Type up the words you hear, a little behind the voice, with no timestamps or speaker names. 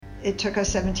It took us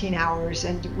 17 hours,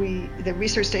 and the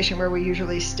research station where we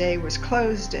usually stay was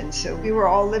closed, and so we were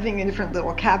all living in different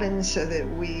little cabins so that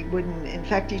we wouldn't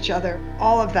infect each other.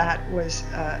 All of that was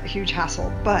a huge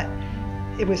hassle, but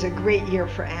it was a great year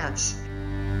for ants.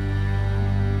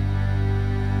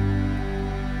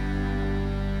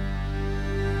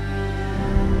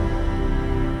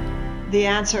 The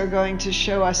ants are going to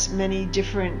show us many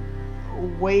different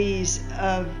ways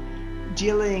of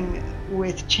dealing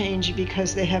with change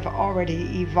because they have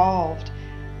already evolved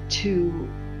to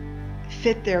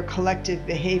fit their collective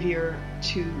behavior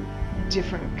to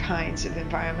different kinds of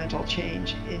environmental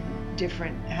change in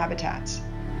different habitats.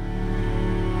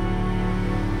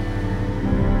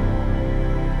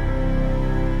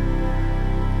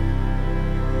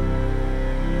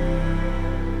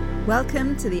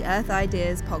 Welcome to the Earth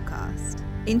Ideas podcast.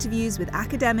 Interviews with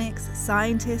academics,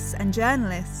 scientists, and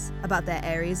journalists about their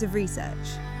areas of research.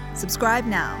 Subscribe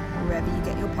now wherever you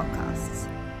get your podcasts.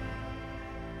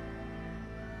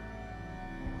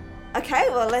 Okay,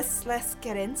 well, let's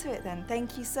get into it then.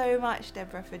 Thank you so much,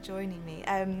 Deborah, for joining me.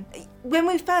 When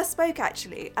we first spoke,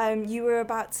 actually, you were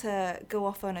about to go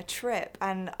off on a trip,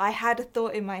 and I had a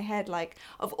thought in my head, like,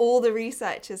 of all the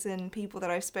researchers and people that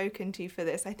I've spoken to for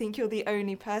this, I think you're the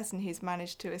only person who's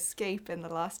managed to escape in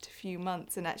the last few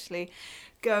months and actually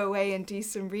go away and do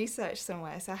some research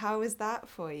somewhere. So how was that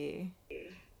for you?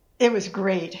 It was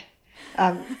great.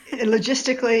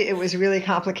 Logistically, it was really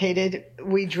complicated.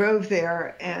 We drove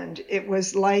there, and it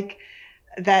was like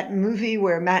that movie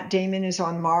where Matt Damon is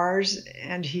on Mars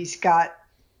and he's got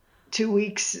 2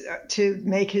 weeks to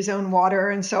make his own water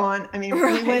and so on. I mean,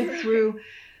 right. We went through,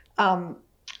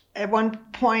 at one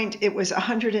point it was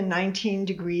 119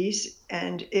 degrees,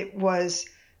 and it was,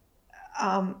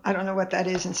 I don't know what that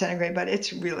is in centigrade, but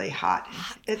it's really hot.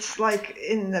 It's like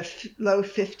in the low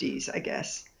 50s, I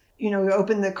guess. You know, we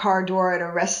open the car door at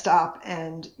a rest stop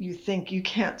and you think you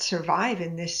can't survive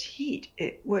in this heat.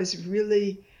 It was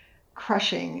really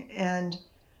crushing, and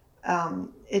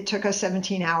it took us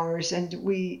 17 hours, and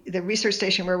the research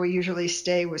station where we usually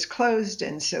stay was closed,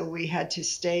 and so we had to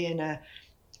stay in a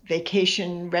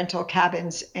vacation rental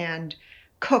cabins and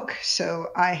cook. So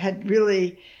I had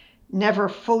really never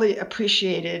fully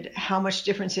appreciated how much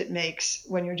difference it makes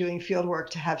when you're doing field work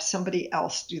to have somebody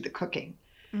else do the cooking.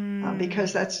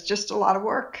 Because that's just a lot of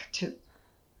work to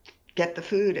get the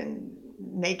food and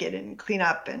make it and clean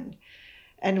up.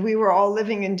 And we were all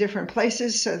living in different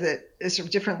places, so that sort of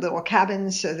different little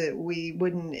cabins so that we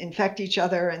wouldn't infect each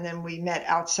other. And then we met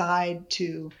outside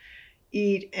to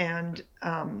eat, and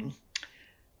all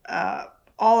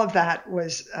of that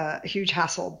was a huge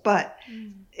hassle. But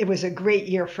it was a great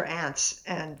year for ants.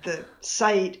 And the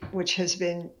site, which has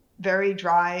been very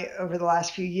dry over the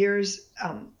last few years.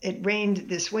 It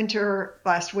rained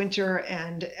last winter,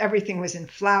 and everything was in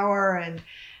flower, and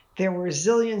there were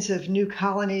zillions of new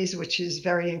colonies, which is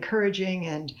very encouraging.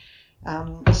 And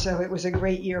so it was a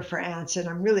great year for ants, and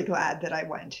I'm really glad that I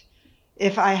went.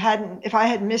 If I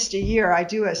had missed a year, I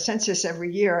do a census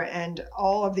every year, and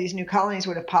all of these new colonies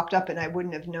would have popped up, and I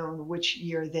wouldn't have known which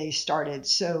year they started.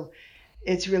 So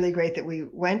it's really great that we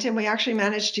went, and we actually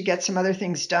managed to get some other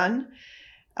things done.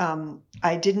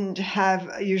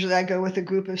 Usually I go with a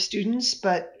group of students,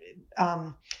 but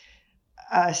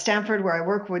Stanford, where I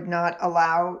work, would not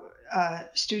allow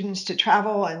students to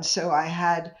travel. And so I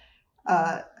had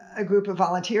a group of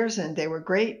volunteers, and they were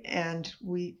great, and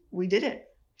we did it.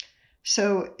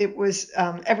 So it was,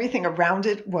 everything around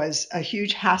it was a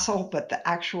huge hassle, but the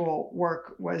actual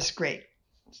work was great.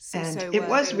 It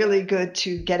was really good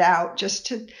to get out, just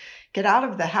to get out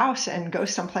of the house and go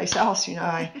someplace else. You know,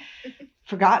 I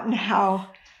forgotten how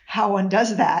one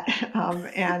does that.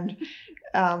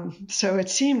 So it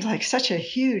seemed like such a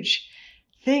huge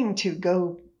thing to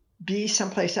go be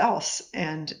someplace else.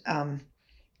 And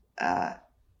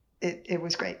it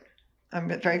was great. I'm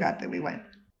very glad that we went.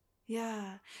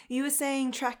 Yeah. You were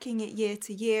saying tracking it year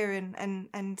to year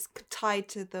and tied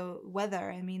to the weather.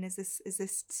 I mean, is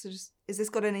this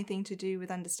got anything to do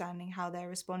with understanding how they're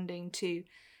responding to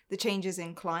the changes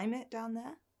in climate down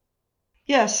there?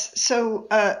 Yes. So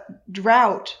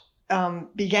drought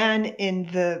began in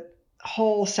the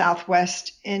whole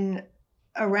Southwest in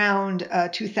around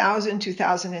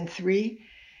 2003.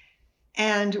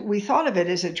 And we thought of it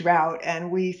as a drought,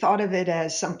 and we thought of it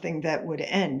as something that would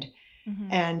end. Mm-hmm.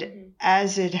 And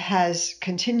as it has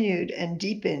continued and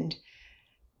deepened,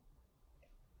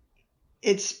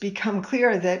 it's become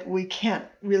clear that we can't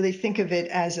really think of it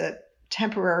as a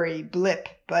temporary blip,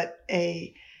 but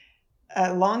a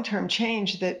long-term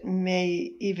change that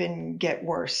may even get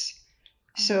worse.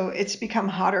 So it's become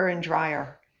hotter and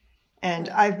drier. And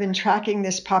I've been tracking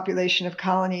this population of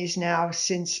colonies now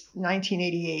since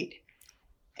 1988.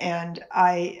 And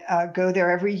I go there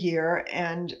every year,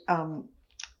 and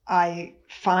I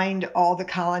find all the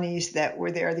colonies that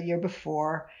were there the year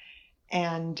before,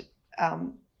 and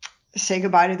say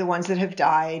goodbye to the ones that have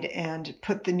died and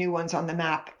put the new ones on the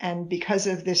map. And because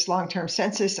of this long-term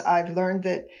census, I've learned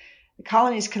that the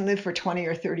colonies can live for 20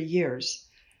 or 30 years.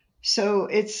 So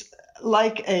it's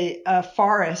like a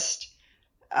forest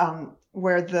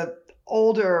where the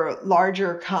older,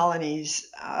 larger colonies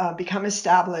become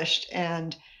established,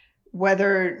 and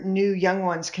whether new young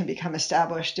ones can become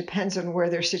established depends on where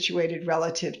they're situated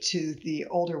relative to the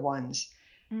older ones.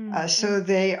 So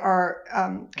they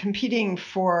are competing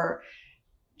for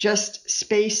just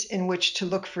space in which to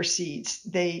look for seeds.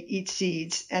 They eat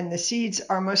seeds, and the seeds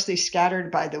are mostly scattered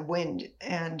by the wind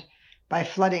and by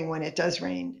flooding when it does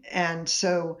rain. And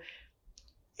so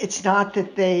it's not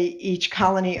that each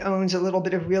colony owns a little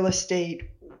bit of real estate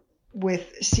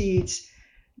with seeds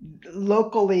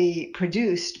locally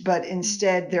produced, but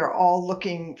instead they're all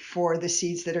looking for the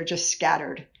seeds that are just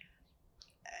scattered.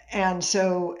 And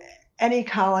so any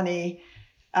colony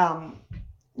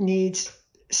needs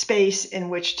space in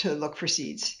which to look for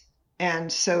seeds.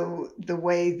 And so the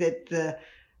way that the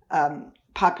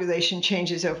population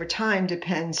changes over time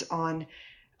depends on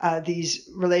these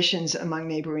relations among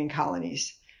neighboring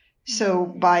colonies. So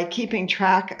by keeping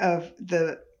track of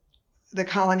the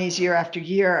colonies year after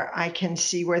year, I can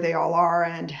see where they all are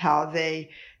and how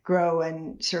they grow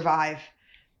and survive.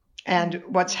 And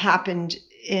what's happened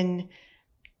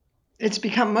it's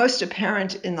become most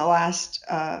apparent in the last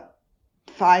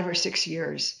 5 or 6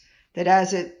 years that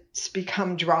as it's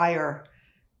become drier,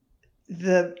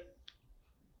 the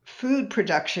food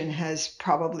production has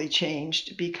probably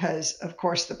changed because, of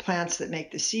course, the plants that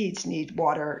make the seeds need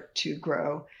water to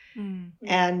grow.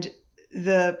 And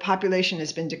the population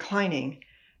has been declining.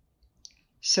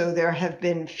 So there have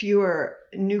been fewer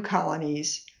new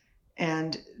colonies,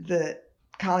 and the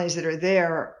colonies that are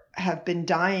there have been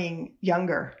dying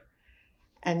younger.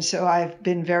 And so I've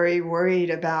been very worried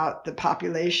about the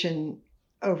population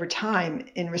over time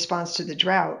in response to the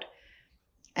drought.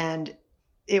 And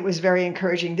it was very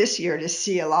encouraging this year to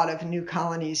see a lot of new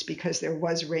colonies because there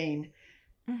was rain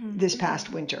this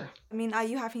past winter. I mean, are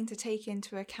you having to take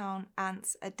into account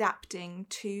ants adapting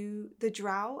to the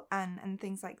drought and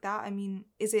things like that? I mean,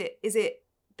 is it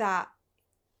that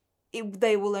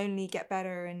they will only get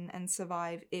better and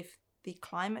survive if the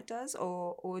climate does,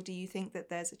 or do you think that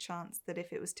there's a chance that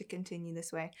if it was to continue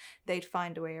this way, they'd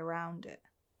find a way around it?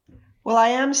 Well, I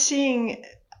am seeing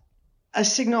a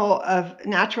signal of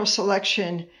natural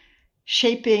selection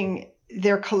shaping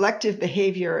their collective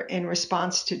behavior in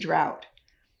response to drought.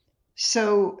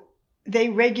 So they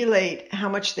regulate how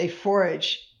much they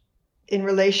forage in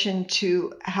relation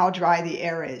to how dry the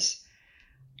air is.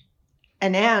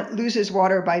 An ant loses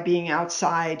water by being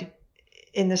outside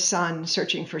in the sun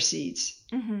searching for seeds.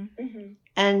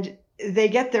 And they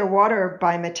get their water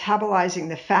by metabolizing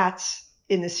the fats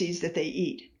in the seeds that they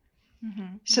eat.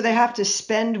 So they have to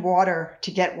spend water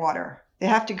to get water. They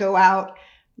have to go out,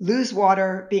 lose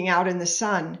water being out in the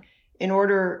sun in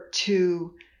order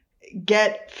to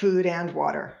get food and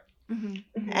water.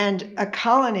 And a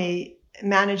colony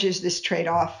manages this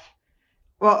trade-off.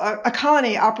 Well, a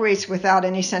colony operates without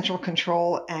any central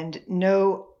control, and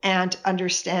no ant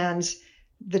understands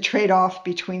the trade-off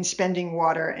between spending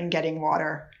water and getting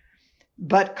water.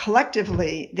 But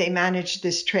collectively, they manage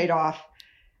this trade-off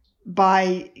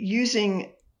by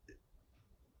using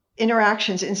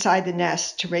interactions inside the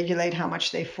nest to regulate how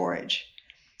much they forage.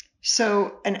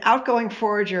 So an outgoing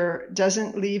forager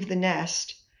doesn't leave the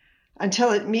nest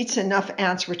until it meets enough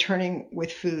ants returning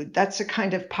with food. That's a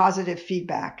kind of positive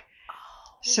feedback.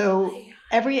 So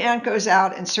every ant goes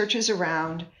out and searches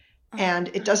around, and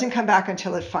it doesn't come back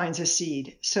until it finds a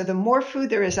seed. So the more food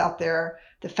there is out there,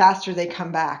 the faster they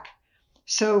come back.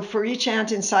 So for each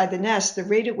ant inside the nest, the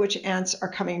rate at which ants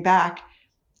are coming back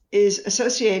is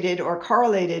associated or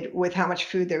correlated with how much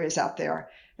food there is out there.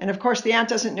 And of course, the ant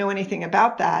doesn't know anything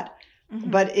about that,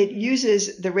 but it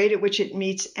uses the rate at which it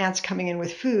meets ants coming in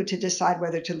with food to decide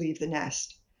whether to leave the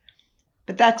nest.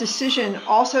 But that decision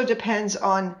also depends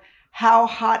on how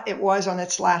hot it was on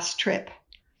its last trip.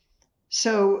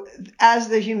 So as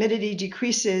the humidity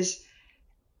decreases,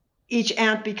 each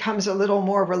ant becomes a little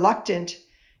more reluctant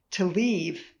to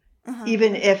leave,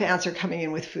 even if ants are coming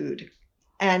in with food.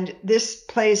 And this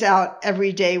plays out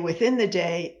every day within the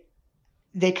day.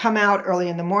 They come out early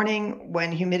in the morning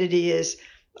when humidity is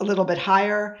a little bit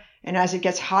higher. And as it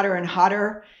gets hotter and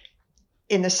hotter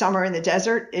in the summer in the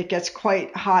desert, it gets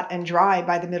quite hot and dry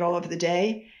by the middle of the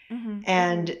day.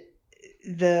 And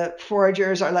the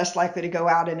foragers are less likely to go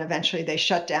out, and eventually they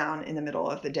shut down in the middle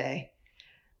of the day.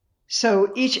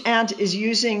 So each ant is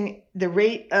using the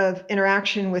rate of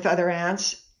interaction with other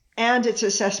ants and its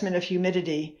assessment of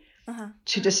humidity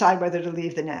to decide whether to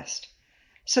leave the nest.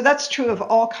 So that's true of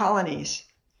all colonies.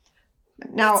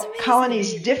 Now,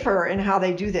 colonies differ in how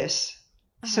they do this.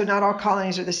 So not all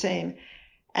colonies are the same.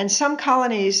 And some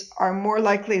colonies are more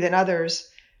likely than others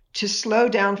to slow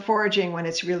down foraging when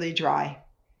it's really dry.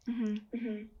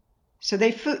 So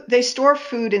they store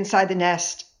food inside the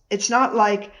nest. It's not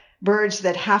like birds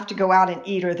that have to go out and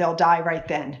eat or they'll die right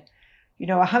then. You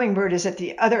know, a hummingbird is at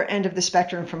the other end of the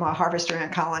spectrum from a harvester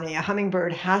ant colony. A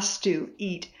hummingbird has to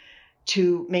eat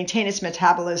to maintain its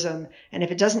metabolism, and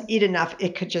if it doesn't eat enough,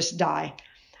 it could just die.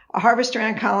 A harvester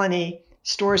ant colony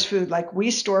stores food like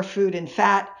we store food in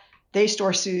fat. They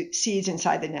store seeds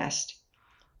inside the nest.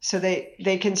 So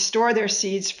they can store their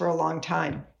seeds for a long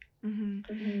time.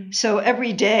 So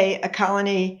every day, a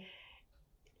colony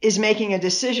is making a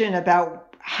decision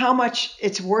about how much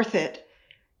it's worth it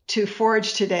to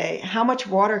forage today. How much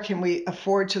water can we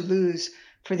afford to lose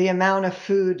for the amount of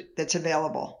food that's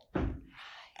available?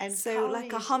 And so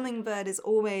like a hummingbird is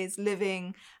always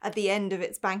living at the end of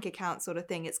its bank account sort of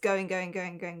thing. It's going.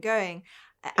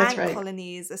 Ant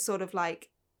colonies are sort of like,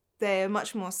 they're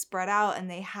much more spread out, and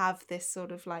they have this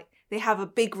sort of like, they have a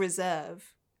big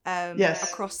reserve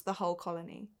across the whole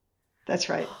colony. That's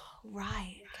right.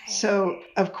 Right. Okay. So,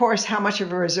 of course, how much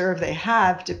of a reserve they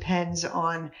have depends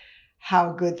on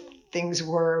how good things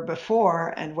were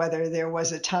before and whether there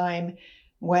was a time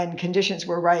when conditions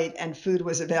were right and food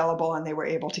was available and they were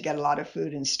able to get a lot of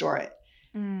food and store it.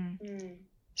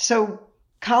 So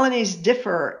colonies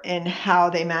differ in how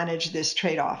they manage this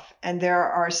trade-off. And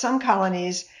there are some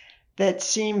colonies that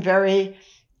seem very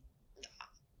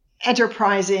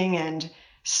enterprising and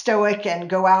stoic and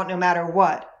go out no matter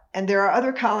what. And there are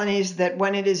other colonies that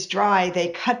when it is dry, they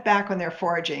cut back on their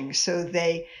foraging. So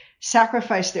they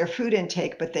sacrifice their food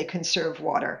intake, but they conserve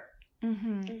water.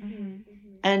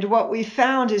 And what we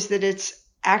found is that it's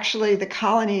actually the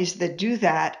colonies that do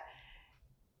that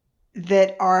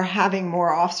that are having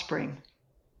more offspring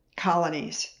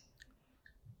colonies.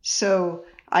 So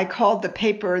I called the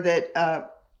paper that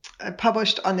I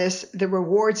published on this the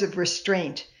rewards of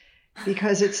restraint,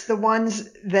 because it's the ones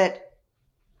that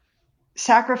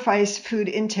sacrifice food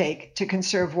intake to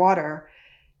conserve water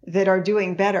that are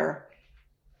doing better.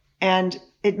 And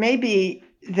it may be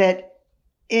that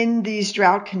in these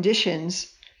drought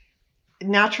conditions,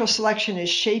 natural selection is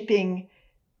shaping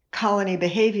colony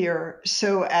behavior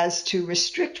so as to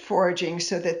restrict foraging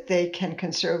so that they can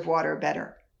conserve water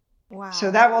better. Wow. So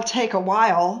that will take a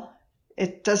while.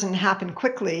 It doesn't happen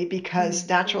quickly because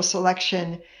natural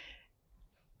selection,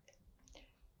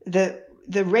 the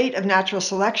rate of natural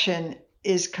selection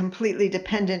is completely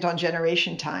dependent on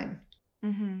generation time.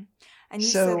 And you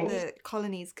said that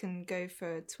colonies can go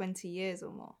for 20 years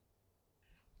or more.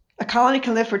 A colony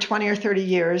can live for 20 or 30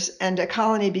 years, and a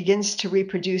colony begins to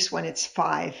reproduce when it's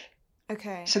 5.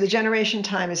 Okay. So the generation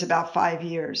time is about 5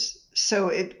 years. So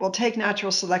it will take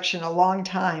natural selection a long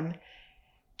time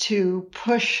to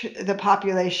push the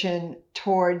population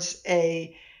towards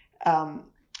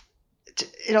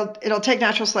it'll take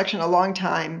natural selection a long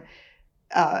time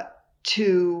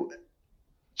to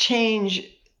change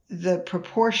the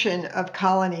proportion of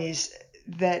colonies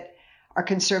that are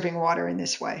conserving water in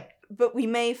this way. But we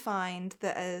may find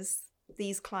that as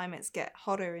these climates get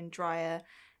hotter and drier,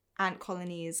 ant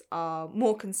colonies are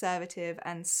more conservative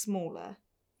and smaller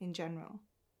in general.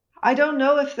 I don't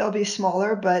know if they'll be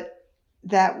smaller, but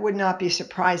that would not be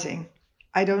surprising.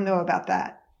 I don't know about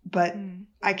that, but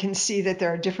I can see that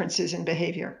there are differences in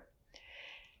behavior.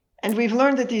 And we've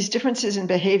learned that these differences in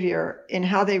behavior in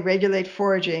how they regulate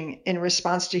foraging in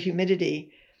response to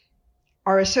humidity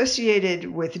are associated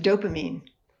with dopamine.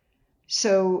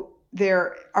 So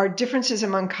there are differences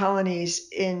among colonies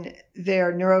in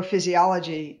their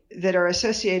neurophysiology that are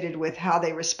associated with how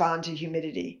they respond to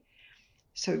humidity.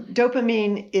 So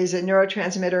dopamine is a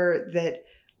neurotransmitter that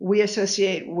we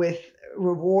associate with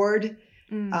reward.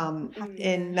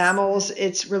 In mammals,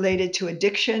 it's related to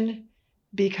addiction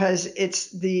because it's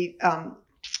the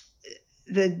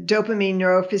dopamine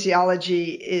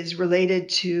neurophysiology is related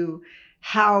to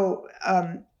how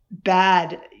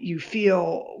bad you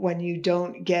feel when you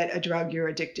don't get a drug you're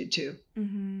addicted to.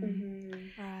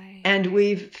 Right. And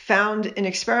we've found in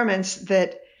experiments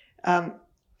that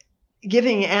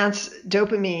giving ants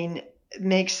dopamine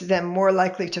makes them more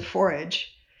likely to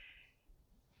forage.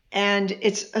 And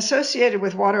it's associated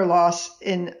with water loss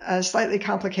in a slightly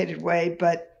complicated way,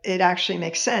 but it actually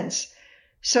makes sense.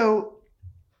 So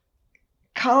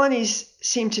colonies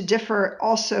seem to differ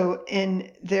also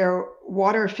in their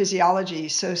water physiology.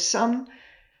 So in some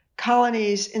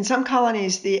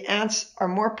colonies, the ants are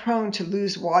more prone to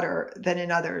lose water than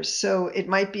in others. So it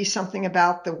might be something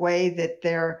about the way that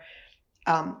their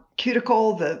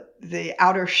cuticle, the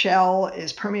outer shell,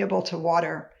 is permeable to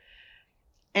water.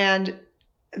 And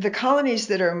the colonies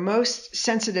that are most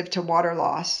sensitive to water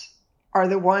loss are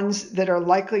the ones that are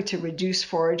likely to reduce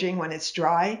foraging when it's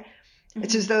dry. Mm-hmm.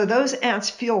 It's as though those ants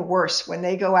feel worse when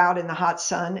they go out in the hot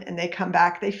sun and they come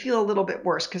back. They feel a little bit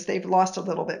worse because they've lost a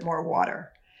little bit more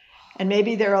water. And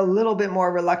maybe they're a little bit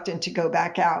more reluctant to go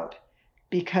back out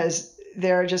because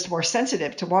they're just more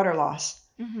sensitive to water loss.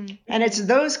 Mm-hmm. And it's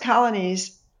those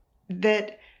colonies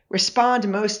that respond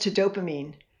most to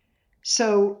dopamine.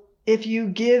 So if you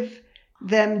give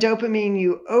them dopamine,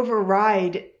 you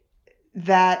override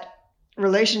that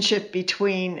relationship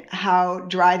between how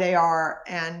dry they are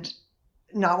and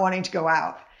not wanting to go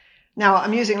out. Now,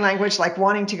 I'm using language like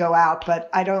wanting to go out, but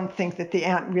I don't think that the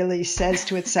ant really says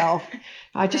to itself,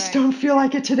 I just don't feel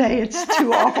like it today. It's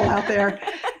too awful out there.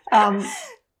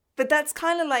 But that's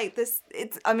kind of like this.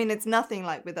 It's nothing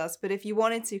like with us, but if you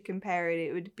wanted to compare it,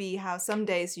 it would be how some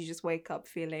days you just wake up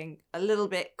feeling a little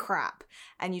bit crap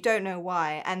and you don't know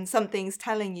why. And something's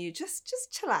telling you, just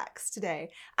chillax today.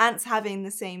 Ants having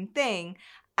the same thing.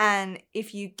 And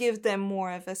if you give them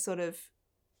more of a sort of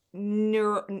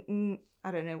I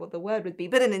don't know what the word would be,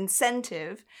 but an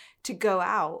incentive to go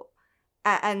out,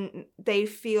 and they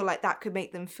feel like that could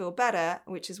make them feel better,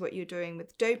 which is what you're doing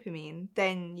with dopamine,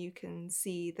 then you can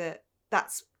see that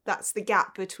that's the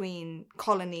gap between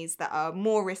colonies that are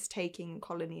more risk-taking and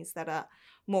colonies that are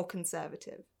more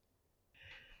conservative.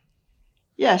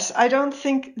 Yes, I don't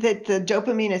think that the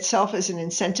dopamine itself is an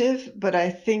incentive, but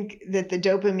I think that the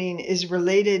dopamine is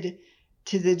related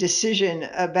to the decision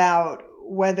about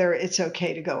whether it's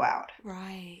okay to go out.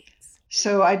 Right.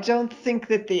 So I don't think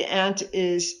that the ant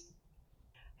is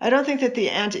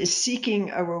seeking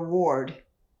a reward,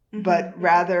 mm-hmm. but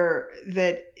rather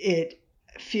that it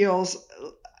feels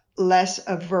less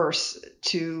averse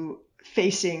to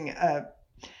facing a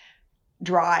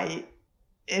dry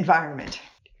environment.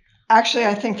 Actually,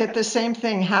 I think that the same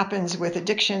thing happens with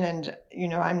addiction. And,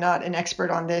 I'm not an expert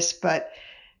on this, but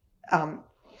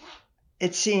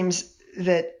it seems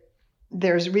that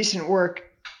there's recent work,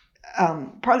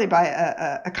 partly by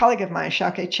a colleague of mine,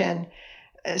 Xiaoke Chen,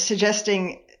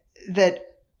 suggesting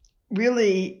that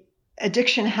really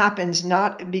addiction happens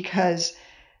not because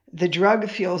the drug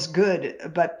feels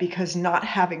good, but because not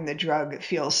having the drug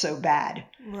feels so bad.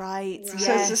 Right. So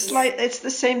yes. It's the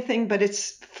same thing, but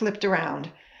it's flipped around.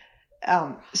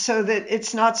 So that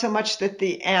it's not so much that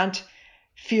the ant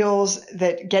feels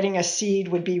that getting a seed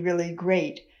would be really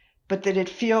great, but that it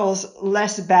feels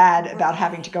less bad about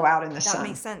having to go out in the sun. That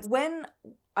makes sense.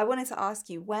 I wanted to ask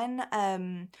you, when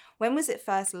was it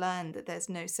first learned that there's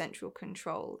no central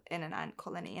control in an ant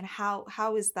colony, and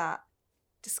how is that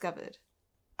discovered?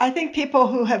 I think people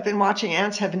who have been watching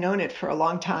ants have known it for a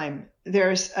long time.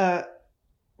 There's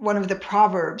one of the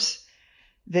proverbs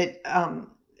that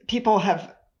people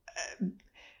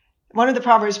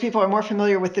are more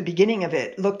familiar with the beginning of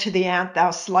it. Look to the ant,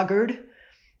 thou sluggard.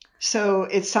 So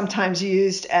it's sometimes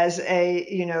used as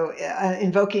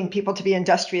invoking people to be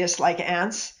industrious like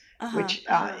ants, which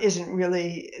isn't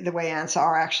really the way ants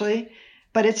are actually.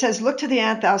 But it says, look to the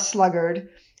ant, thou sluggard,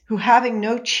 who having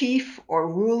no chief or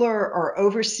ruler or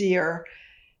overseer,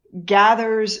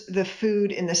 gathers the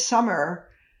food in the summer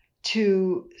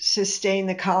to sustain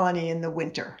the colony in the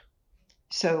winter.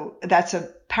 So that's a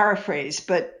paraphrase,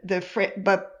 but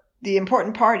the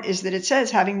important part is that it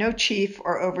says having no chief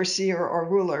or overseer or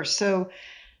ruler. So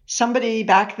somebody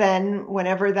back then,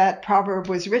 whenever that proverb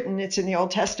was written, it's in the Old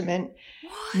Testament,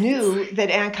 knew that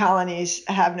ant colonies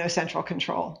have no central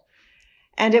control.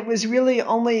 And it was really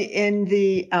only in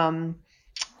the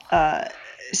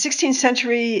 16th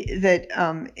century that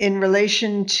in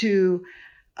relation to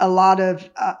a lot of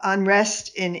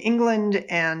unrest in England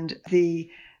and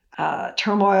the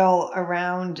turmoil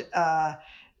around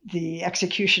the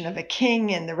execution of a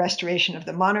king and the restoration of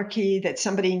the monarchy, that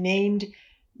somebody named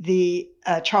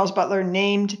Charles Butler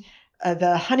named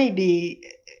the honeybee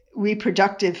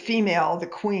reproductive female the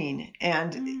queen,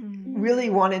 and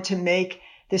really wanted to make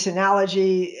this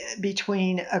analogy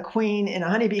between a queen in a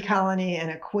honeybee colony and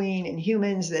a queen in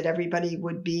humans, that everybody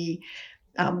would be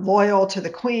loyal to the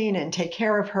queen and take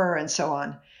care of her and so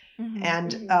on. Mm-hmm.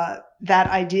 And that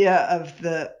idea of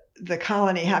the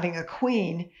colony having a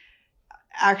queen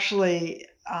actually,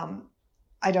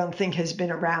 I don't think has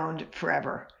been around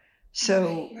forever.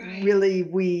 So really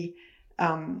we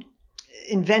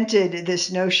invented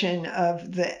this notion of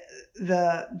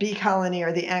the bee colony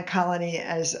or the ant colony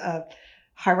as a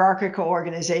hierarchical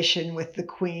organization with the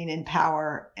queen in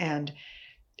power. And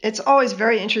it's always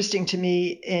very interesting to me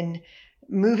in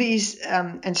movies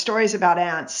and stories about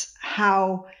ants,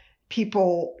 how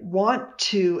people want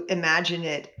to imagine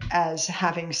it as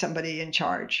having somebody in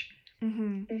charge.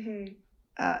 Mm-hmm.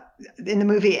 In the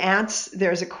movie Ants,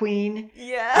 there's a queen.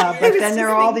 Yeah. But then there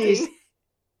are all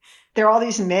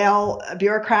these male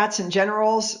bureaucrats and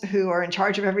generals who are in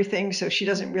charge of everything. So she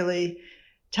doesn't really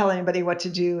tell anybody what to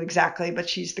do exactly, but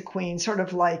she's the queen, sort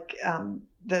of like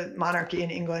the monarchy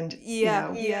in England.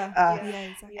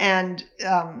 Exactly. And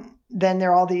then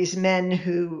there are all these men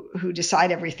who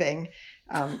decide everything.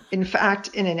 In fact,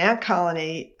 in an ant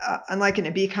colony, unlike in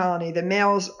a bee colony, the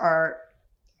males are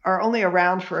only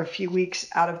around for a few weeks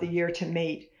out of the year to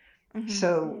mate. Mm-hmm.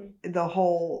 So the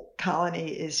whole colony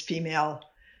is female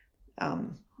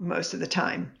most of the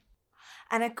time.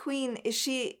 And a queen,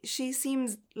 she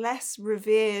seems less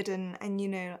revered and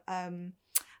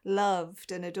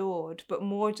loved and adored, but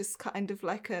more just kind of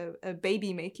like a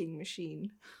baby making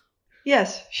machine.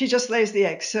 Yes, she just lays the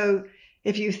eggs. So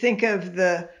if you think of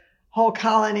the whole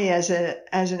colony as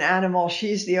an animal,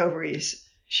 she's the ovaries.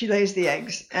 She lays the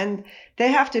eggs, and they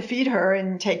have to feed her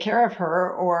and take care of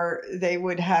her, or they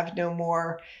would have no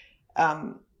more.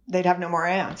 They'd have no more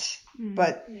ants. Mm-hmm.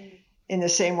 But in the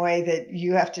same way that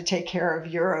you have to take care of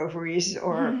your ovaries,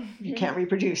 or you can't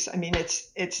reproduce. I mean,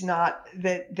 it's not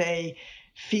that they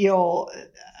feel,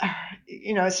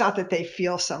 it's not that they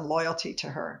feel some loyalty to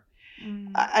her.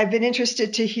 Mm. I've been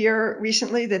interested to hear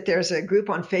recently that there's a group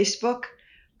on Facebook.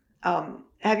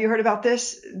 Have you heard about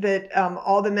this? That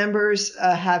all the members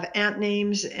have ant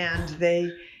names, and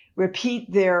they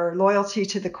repeat their loyalty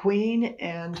to the queen.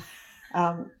 And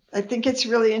I think it's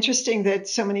really interesting that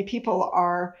so many people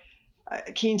are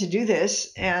keen to do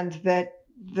this, and that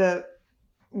the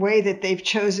way that they've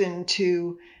chosen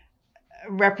to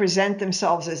represent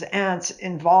themselves as ants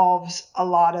involves a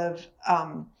lot of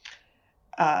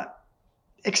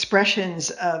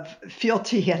expressions of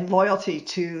fealty and loyalty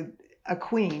to a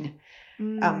queen.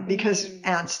 Because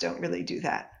ants don't really do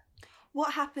that.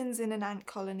 What happens in an ant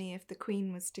colony if the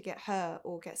queen was to get hurt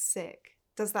or get sick?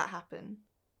 Does that happen?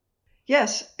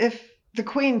 Yes. If the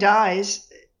queen dies,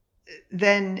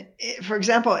 then, for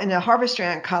example, in a harvester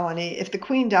ant colony, if the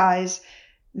queen dies,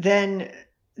 then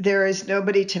there is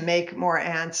nobody to make more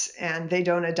ants, and they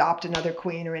don't adopt another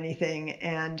queen or anything.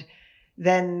 And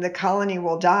then the colony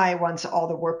will die once all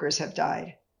the workers have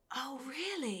died. Oh,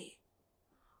 really?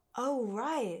 Oh,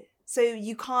 right. So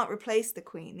you can't replace the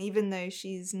queen, even though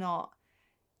she's not,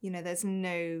 there's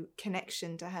no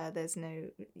connection to her. There's no,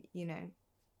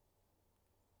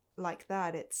 like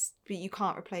that. But you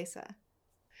can't replace her.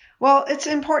 Well, it's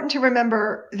important to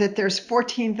remember that there's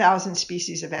 14,000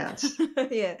 species of ants.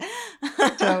 Yeah.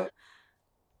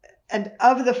 And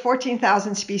of the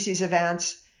 14,000 species of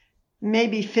ants,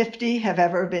 maybe 50 have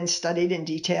ever been studied in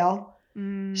detail.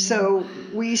 So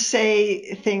we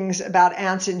say things about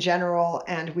ants in general,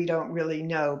 and we don't really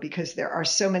know, because there are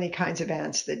so many kinds of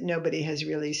ants that nobody has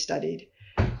really studied.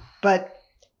 But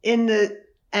in the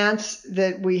ants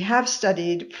that we have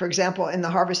studied, for example, in the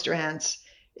harvester ants,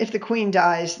 if the queen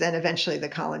dies, then eventually the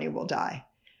colony will die.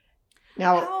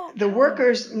 Now, the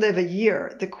workers live a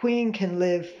year. The queen can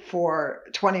live for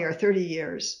 20 or 30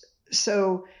 years.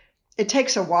 So it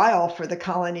takes a while for the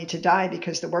colony to die,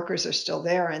 because the workers are still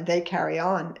there and they carry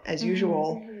on as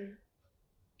usual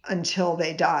until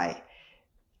they die.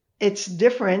 It's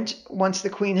different once the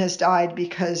queen has died,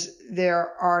 because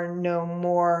there are no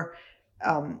more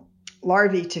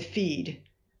larvae to feed.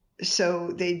 So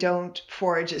they don't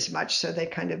forage as much, so they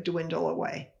kind of dwindle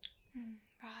away.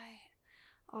 Right.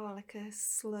 Oh, like a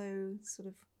slow sort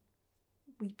of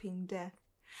weeping death.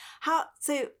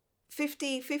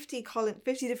 50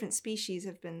 different species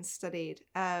have been studied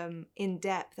in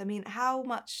depth. I mean, how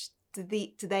much do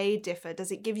they differ?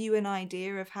 Does it give you an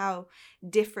idea of how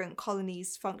different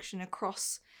colonies function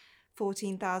across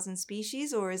 14,000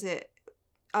 species, or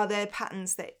are there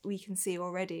patterns that we can see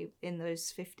already in those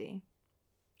 50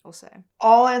 or so?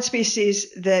 All ant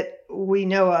species that we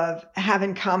know of have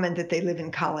in common that they live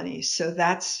in colonies. So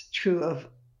that's true of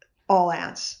all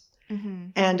ants. Mm-hmm.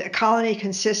 And a colony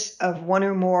consists of one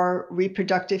or more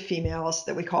reproductive females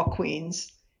that we call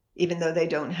queens, even though they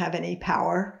don't have any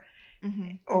power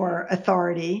or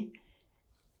authority.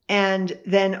 And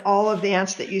then all of the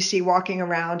ants that you see walking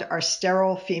around are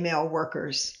sterile female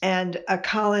workers. And a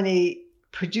colony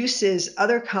produces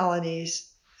other colonies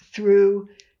through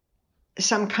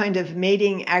some kind of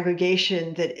mating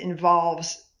aggregation that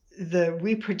involves the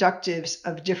reproductives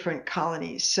of different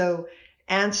colonies. So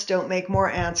ants don't make more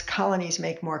ants, colonies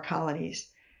make more colonies.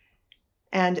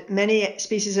 And many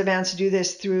species of ants do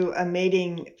this through a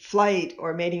mating flight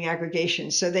or mating aggregation.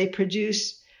 So they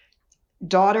produce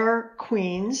daughter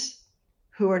queens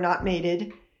who are not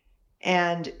mated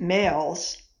and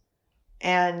males.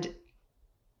 And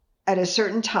at a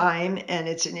certain time, and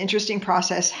it's an interesting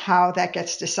process how that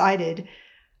gets decided,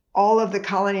 all of the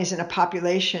colonies in a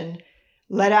population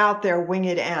let out their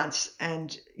winged ants.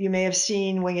 And you may have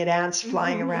seen winged ants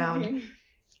flying around.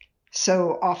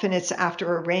 So often it's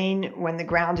after a rain when the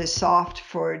ground is soft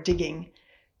for digging.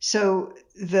 So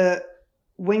the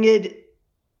winged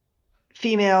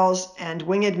females and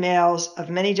winged males of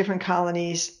many different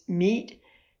colonies meet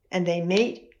and they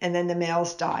mate, and then the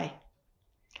males die.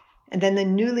 And then the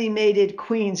newly mated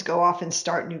queens go off and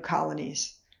start new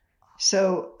colonies.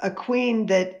 So a queen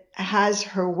that has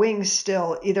her wings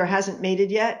still either hasn't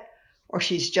mated yet or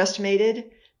she's just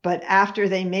mated, but after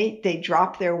they mate, they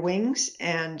drop their wings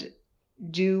and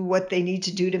do what they need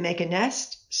to do to make a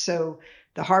nest. So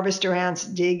the harvester ants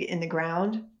dig in the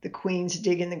ground, the queens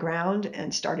dig in the ground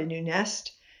and start a new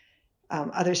nest.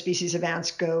 Other species of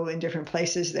ants go in different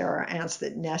places. There are ants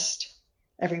that nest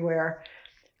everywhere.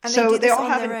 And so they do this all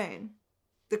on have their own.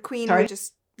 The queen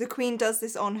the queen does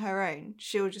this on her own.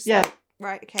 She'll just say,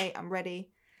 right, okay, I'm ready.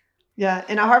 Yeah,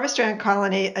 in a harvester ant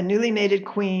colony, a newly mated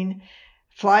queen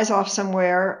flies off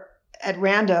somewhere at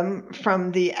random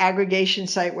from the aggregation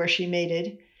site where she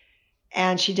mated,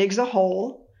 and she digs a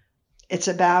hole. It's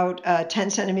about 10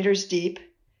 centimeters deep,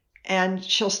 and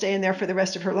she'll stay in there for the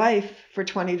rest of her life for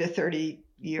 20 to 30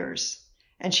 years.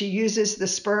 And she uses the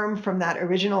sperm from that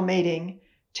original mating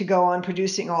to go on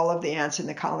producing all of the ants in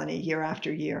the colony year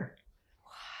after year.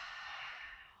 Wow.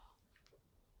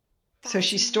 So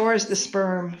she stores the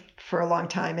sperm for a long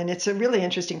time. And it's a really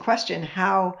interesting question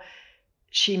how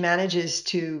she manages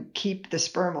to keep the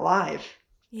sperm alive.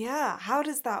 Yeah, how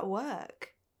does that work?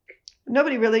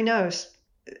 Nobody really knows.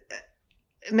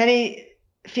 Many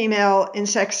female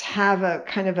insects have a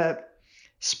kind of a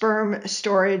sperm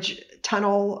storage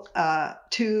tunnel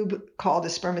tube called a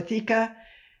spermatheca,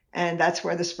 and that's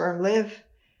where the sperm live.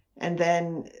 And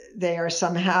then they are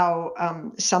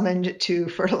somehow summoned to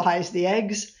fertilize the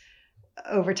eggs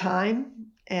over time.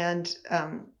 And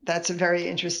that's a very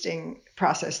interesting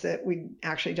process that we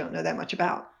actually don't know that much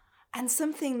about. And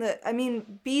something that, I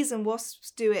mean, bees and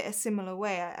wasps do it a similar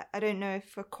way. I don't know if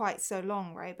for quite so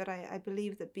long, right? But I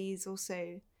believe that bees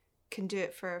also can do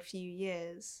it for a few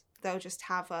years. They'll just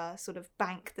have a sort of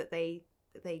bank that they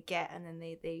get, and then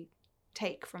they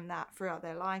take from that throughout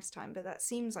their lifetime. But that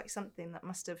seems like something that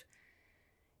must have,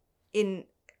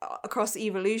 across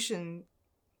evolution,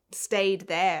 stayed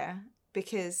there,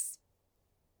 because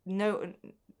in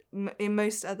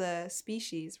most other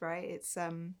species, right, it's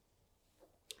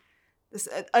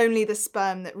only the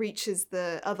sperm that reaches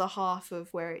the other half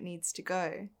of where it needs to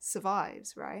go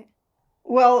survives, right?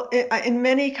 Well, in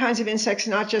many kinds of insects,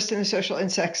 not just in the social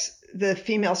insects, the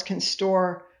females can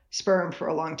store sperm for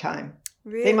a long time.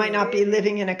 Really? They might not be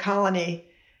living in a colony,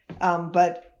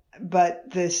 but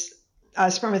this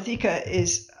spermatheca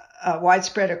is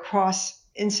widespread across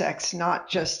insects, not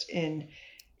just in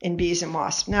bees and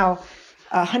wasps. Now,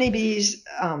 honeybees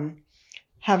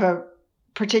have a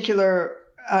particular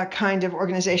kind of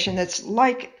organization that's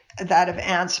like that of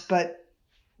ants, but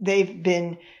they've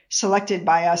been selected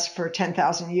by us for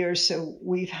 10,000 years. So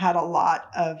we've had a lot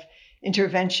of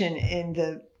intervention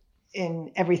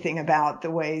in everything about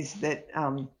the ways that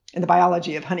in the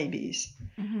biology of honeybees.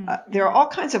 Mm-hmm. There are all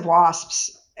kinds of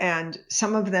wasps, and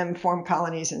some of them form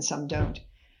colonies and some don't.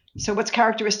 So what's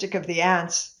characteristic of the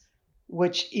ants,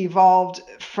 which evolved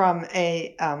from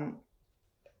a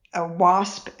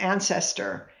wasp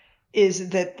ancestor, is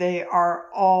that they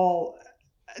all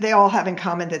have in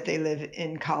common that they live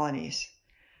in colonies.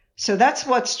 So that's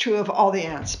what's true of all the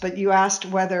ants. But you asked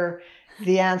whether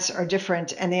the ants are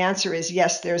different, and the answer is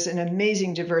yes, there's an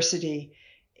amazing diversity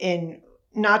in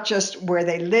not just where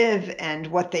they live and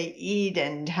what they eat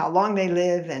and how long they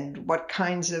live and what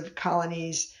kinds of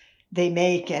colonies they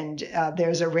make. And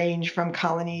there's a range from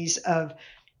colonies of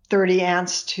 30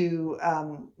 ants to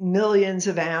millions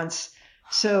of ants.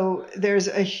 So there's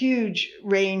a huge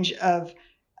range of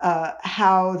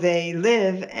how they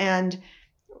live. And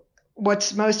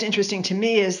what's most interesting to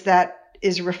me is that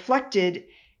is reflected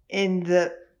in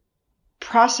the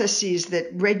processes that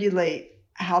regulate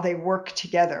how they work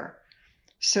together.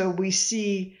 So we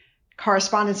see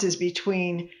correspondences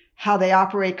between how they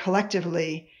operate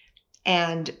collectively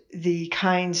and the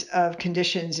kinds of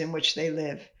conditions in which they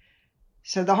live.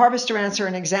 So the harvester ants are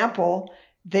an example.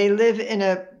 They live in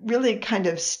a really kind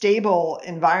of stable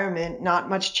environment, not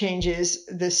much changes.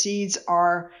 The seeds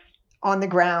are on the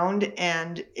ground,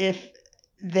 and if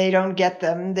they don't get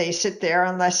them, they sit there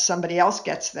unless somebody else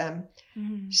gets them.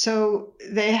 Mm-hmm. So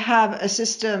they have a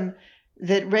system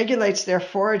that regulates their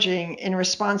foraging in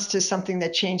response to something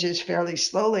that changes fairly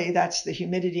slowly. That's the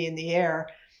humidity in the air.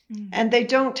 Mm-hmm. And they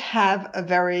don't have a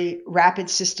very rapid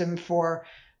system for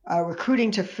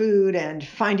recruiting to food and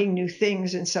finding new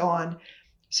things and so on.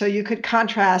 So you could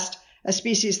contrast a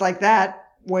species like that,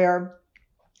 where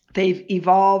they've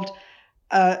evolved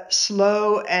a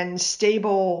slow and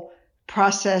stable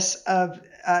process of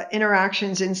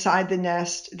interactions inside the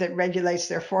nest that regulates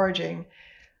their foraging,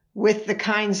 with the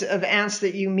kinds of ants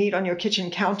that you meet on your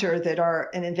kitchen counter that are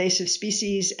an invasive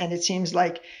species, and it seems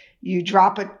like you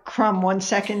drop a crumb 1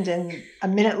 second and a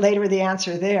minute later the ants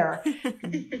are there.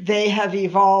 They have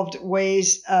evolved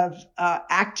ways of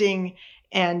acting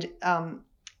and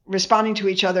responding to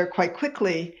each other quite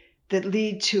quickly that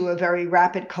lead to a very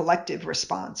rapid collective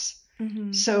response.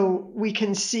 Mm-hmm. So we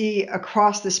can see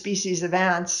across the species of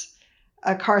ants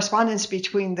a correspondence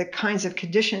between the kinds of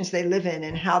conditions they live in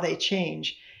and how they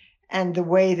change and the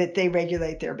way that they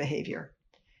regulate their behavior.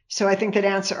 So I think that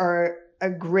ants are a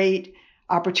great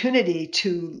opportunity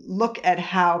to look at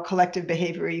how collective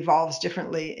behavior evolves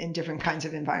differently in different kinds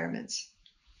of environments.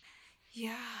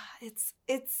 Yeah, it's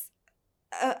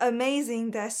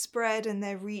amazing, their spread and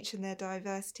their reach and their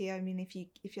diversity. I mean, if you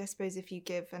I suppose if you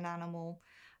give an animal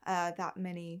that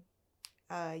many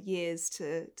years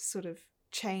to sort of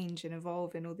change and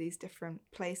evolve in all these different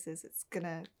places, it's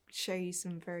gonna show you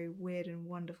some very weird and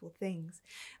wonderful things.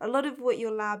 A lot of what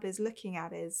your lab is looking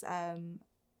at is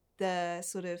the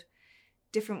sort of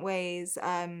different ways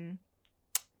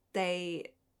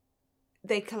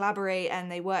they collaborate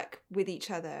and they work with each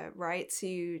other, right?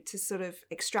 To sort of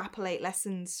extrapolate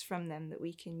lessons from them that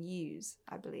we can use,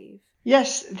 I believe.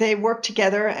 Yes, they work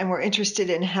together, and we're interested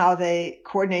in how they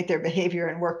coordinate their behavior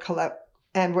and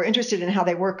we're interested in how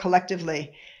they work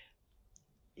collectively.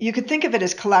 You could think of it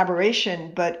as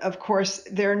collaboration, but of course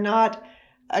they're not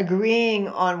agreeing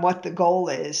on what the goal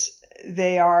is.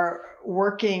 They are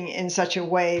working in such a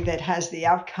way that has the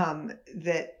outcome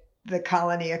that the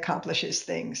colony accomplishes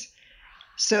things.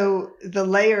 So the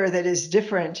layer that is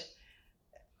different.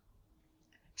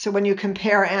 So when you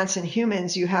compare ants and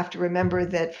humans, you have to remember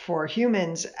that for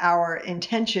humans, our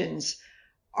intentions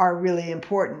are really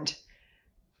important.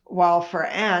 While for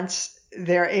ants,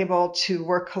 they're able to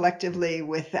work collectively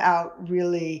without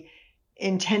really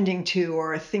intending to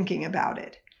or thinking about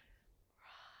it.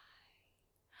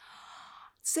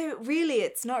 So really,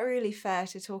 it's not really fair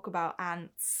to talk about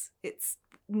ants. It's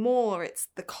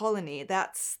the colony.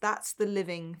 That's the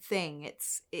living thing.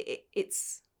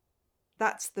 It's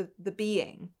that's the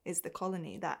being is the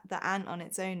colony. That the ant on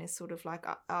its own is sort of like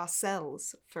our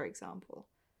cells, for example.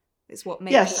 It's what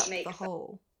makes up the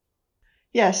whole.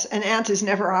 Yes, an ant is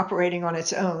never operating on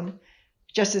its own,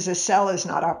 just as a cell is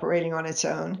not operating on its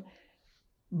own.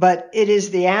 But it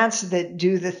is the ants that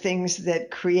do the things that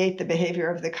create the behavior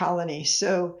of the colony.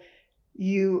 So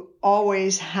you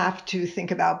always have to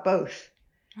think about both.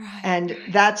 Right. And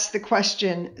that's the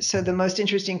question. So the most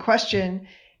interesting question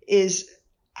is,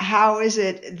 how is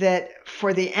it that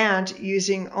for the ant,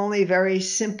 using only very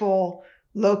simple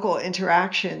local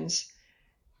interactions,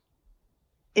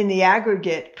 in the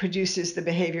aggregate produces the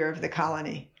behavior of the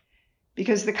colony?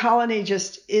 Because the colony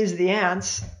just is the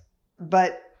ants,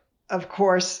 but of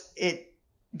course it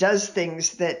does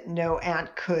things that no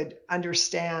ant could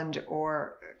understand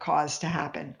or cause to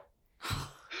happen.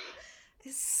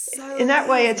 So in that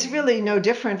way, it's really no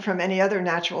different from any other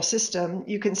natural system.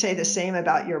 You can say the same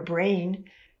about your brain.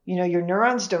 You know, your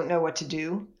neurons don't know what to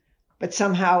do, but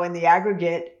somehow in the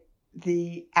aggregate,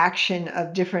 the action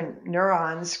of different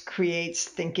neurons creates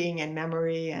thinking and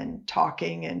memory and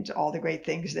talking and all the great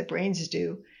things that brains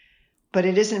do. But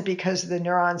it isn't because the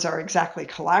neurons are exactly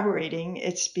collaborating.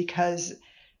 It's because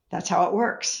that's how it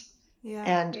works.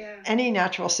 And any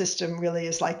natural system really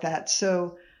is like that.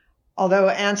 So although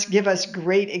ants give us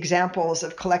great examples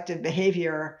of collective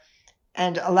behavior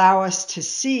and allow us to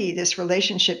see this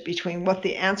relationship between what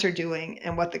the ants are doing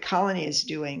and what the colony is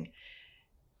doing,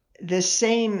 the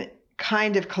same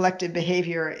kind of collective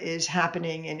behavior is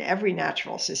happening in every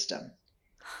natural system.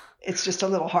 It's just a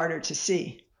little harder to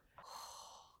see.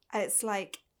 It's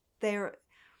like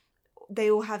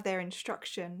they all have their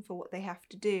instruction for what they have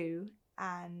to do.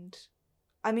 And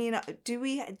I mean, are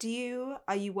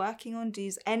you working on,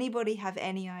 does anybody have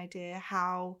any idea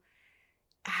how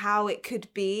it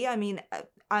could be? I mean,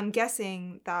 I'm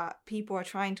guessing that people are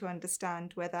trying to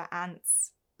understand whether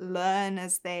ants learn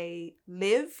as they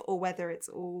live, or whether it's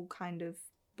all kind of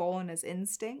born as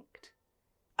instinct?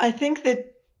 I think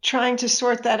that trying to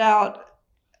sort that out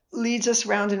leads us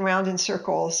round and round in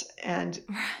circles, and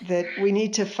that we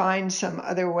need to find some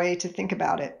other way to think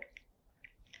about it.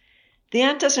 The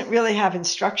ant doesn't really have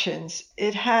instructions.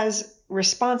 It has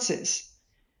responses.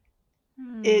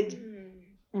 It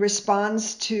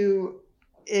responds to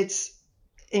its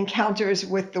encounters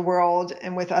with the world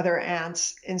and with other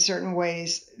ants in certain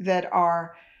ways that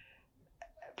are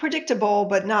predictable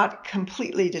but not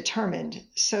completely determined.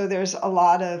 So there's a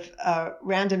lot of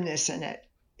randomness in it.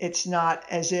 It's not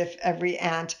as if every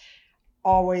ant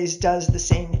always does the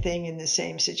same thing in the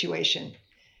same situation.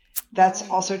 That's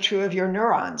also true of your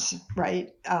neurons,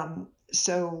 right?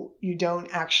 So you don't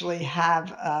actually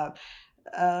have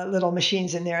little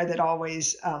machines in there that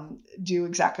always do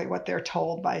exactly what they're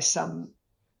told by some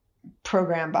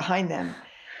program behind them.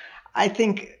 I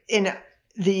think in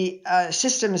the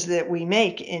systems that we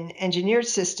make, in engineered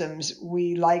systems,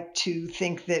 we like to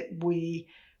think that we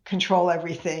control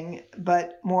everything,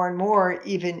 but more and more,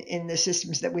 even in the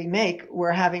systems that we make,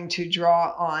 we're having to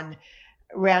draw on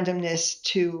randomness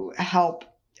to help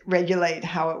regulate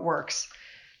how it works.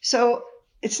 So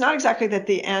it's not exactly that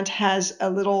the ant has a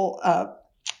little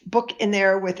book in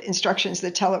there with instructions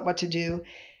that tell it what to do.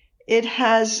 It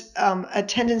has a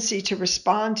tendency to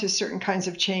respond to certain kinds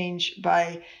of change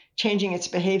by changing its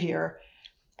behavior.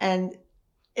 And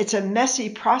it's a messy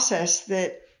process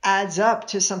that adds up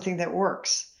to something that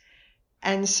works.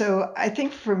 And so I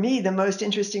think for me, the most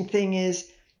interesting thing is,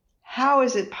 how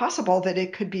is it possible that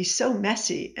it could be so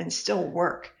messy and still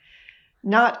work?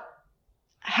 Not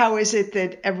how is it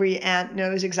that every ant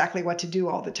knows exactly what to do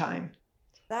all the time?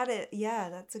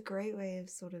 That's a great way of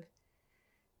sort of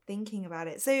thinking about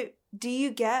it. So do you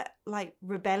get like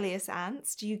rebellious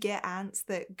ants? Do you get ants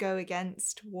that go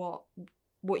against what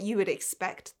you would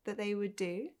expect that they would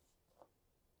do?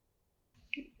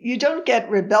 You don't get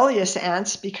rebellious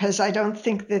ants, because I don't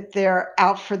think that they're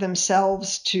out for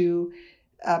themselves to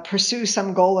pursue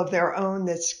some goal of their own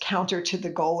that's counter to the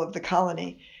goal of the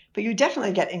colony. But you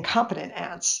definitely get incompetent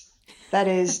ants. That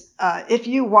is, if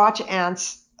you watch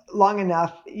ants long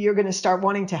enough, you're going to start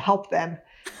wanting to help them,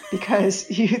 because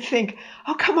you think,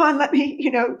 oh, come on, let me,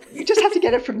 you just have to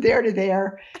get it from there to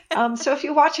there. So if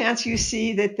you watch ants, you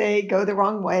see that they go the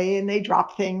wrong way and they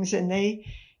drop things and they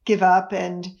give up,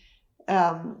 and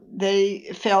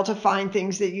they fail to find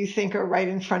things that you think are right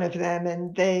in front of them,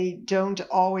 and they don't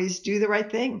always do the right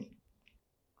thing.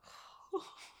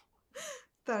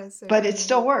 That is so but it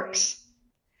still works.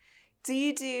 Do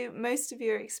you do most of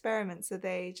your experiments? Are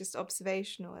they just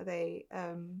observational? Are they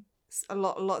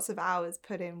lots of hours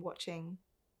put in watching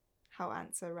how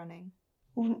ants are running?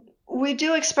 We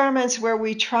do experiments where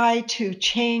we try to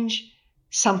change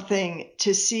something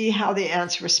to see how the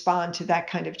ants respond to that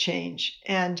kind of change.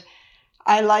 And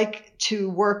I like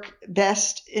to work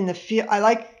best in the field.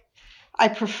 I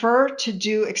prefer to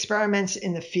do experiments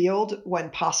in the field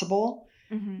when possible,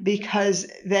 because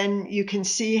then you can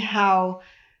see how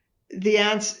the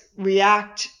ants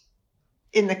react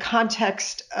in the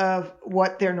context of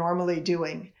what they're normally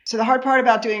doing. So the hard part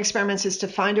about doing experiments is to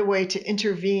find a way to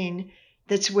intervene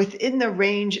that's within the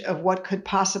range of what could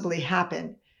possibly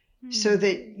happen, so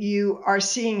that you are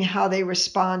seeing how they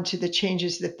respond to the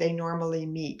changes that they normally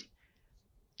meet.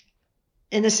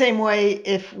 In the same way,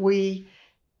 if we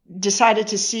decided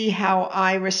to see how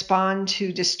I respond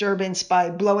to disturbance by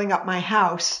blowing up my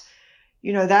house,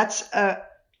 that's an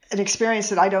experience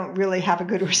that I don't really have a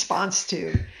good response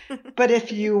to. But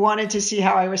if you wanted to see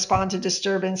how I respond to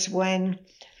disturbance when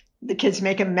the kids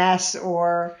make a mess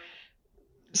or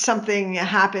something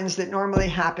happens that normally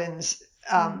happens,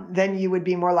 then you would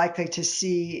be more likely to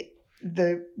see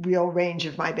the real range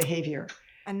of my behavior.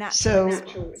 A natural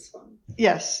response.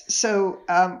 Yes. So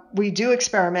we do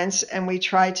experiments, and we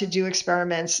try to do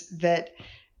experiments that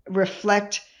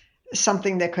reflect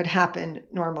something that could happen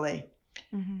normally.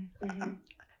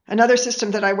 Another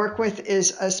system that I work with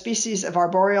is a species of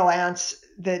arboreal ants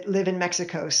that live in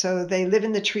Mexico. So they live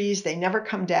in the trees, they never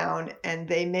come down, and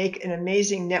they make an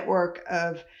amazing network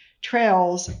of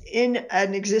trails in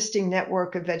an existing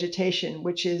network of vegetation,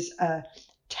 which is a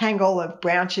tangle of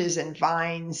branches and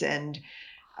vines and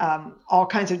all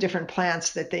kinds of different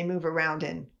plants that they move around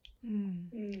in.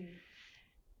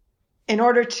 In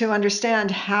order to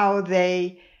understand how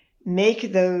they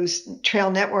make those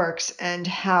trail networks and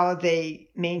how they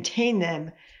maintain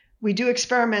them, we do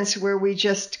experiments where we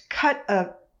just cut a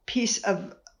piece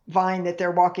of vine that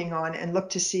they're walking on and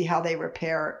look to see how they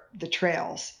repair the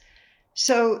trails.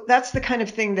 So that's the kind of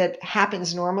thing that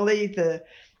happens normally. The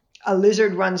a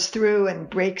lizard runs through and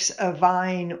breaks a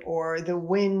vine, or the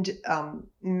wind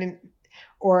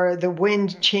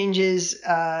changes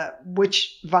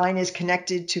which vine is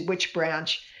connected to which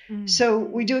branch. So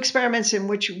we do experiments in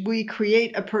which we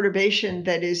create a perturbation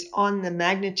that is on the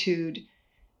magnitude.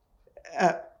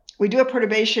 We do a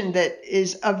perturbation that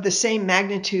is of the same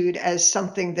magnitude as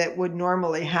something that would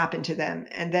normally happen to them.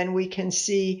 And then we can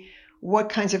see what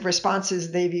kinds of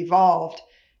responses they've evolved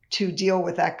to deal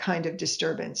with that kind of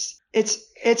disturbance.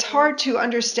 It's hard to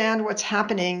understand what's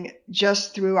happening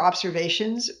just through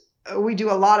observations. We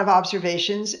do a lot of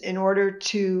observations in order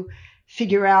to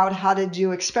figure out how to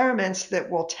do experiments that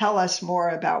will tell us more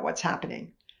about what's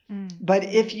happening. But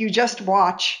if you just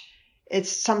watch,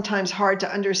 it's sometimes hard to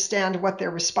understand what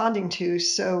they're responding to.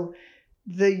 So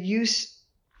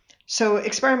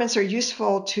experiments are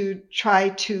useful to try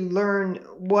to learn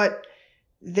what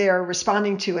they're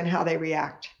responding to and how they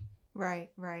react. Right.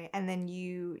 And then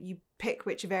you pick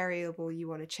which variable you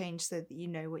want to change so that you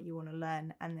know what you want to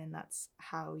learn, and then that's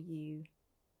how you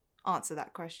answer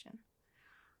that question.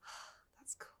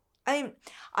 That's cool.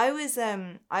 I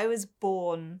was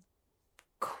born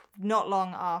not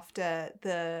long after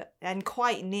and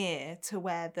quite near to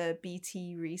where the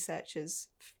BT researchers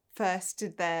first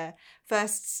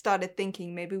started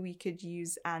thinking maybe we could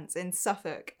use ants in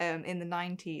Suffolk in the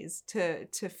 90s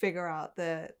to figure out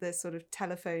the sort of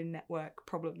telephone network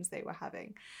problems they were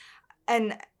having.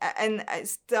 And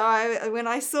when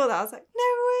I saw that, I was like,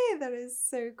 no way, that is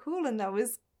so cool. And that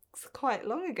was quite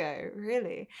long ago,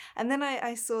 really. And then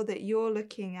I saw that you're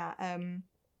looking at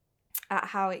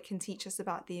how it can teach us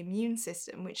about the immune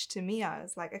system, which to me, I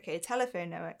was like, okay, telephone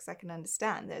networks I can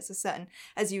understand. There's a certain,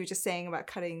 as you were just saying about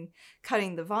cutting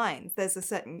the vines, there's a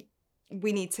certain,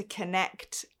 we need to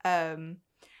connect in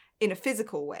a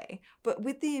physical way. But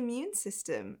with the immune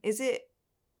system, is it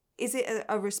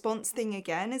a response thing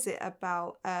again? Is it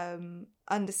about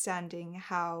understanding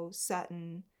how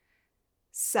certain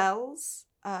cells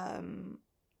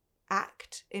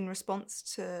act in response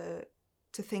to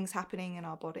things happening in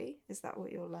our body? Is that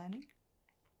what you're learning?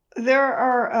 There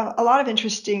are a lot of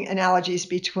interesting analogies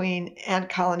between ant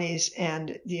colonies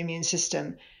and the immune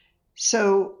system.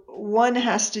 So one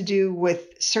has to do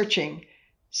with searching.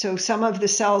 So some of the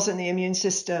cells in the immune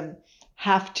system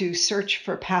have to search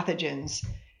for pathogens,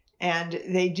 and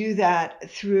they do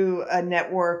that through a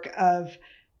network of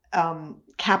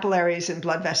capillaries and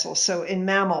blood vessels. So in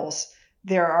mammals,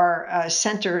 there are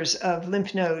centers of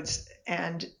lymph nodes,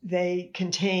 and they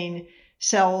contain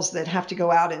cells that have to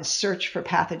go out and search for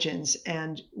pathogens.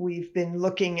 And we've been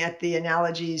looking at the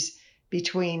analogies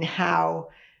between how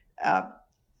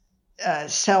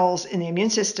cells in the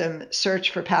immune system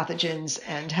search for pathogens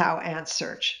and how ants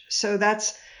search. So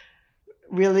that's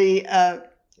really a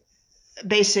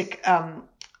basic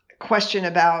question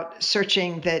about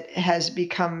searching that has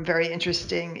become very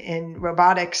interesting in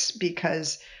robotics,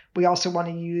 because we also want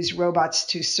to use robots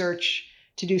to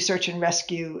do search and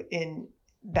rescue in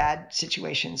bad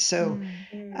situations. So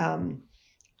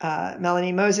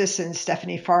Melanie Moses and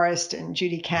Stephanie Forrest and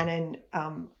Judy Cannon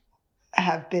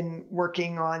have been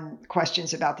working on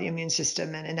questions about the immune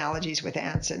system and analogies with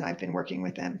ants, and I've been working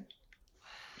with them.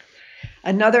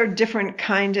 Another different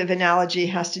kind of analogy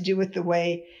has to do with the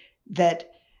way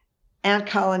that ant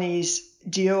colonies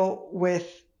deal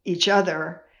with each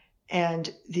other, and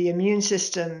the immune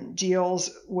system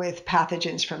deals with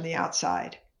pathogens from the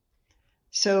outside.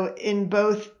 So in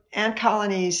both ant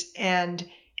colonies and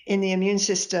in the immune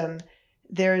system,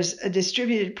 there's a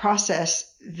distributed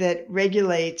process that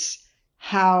regulates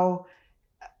how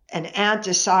an ant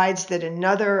decides that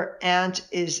another ant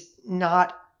is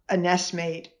not a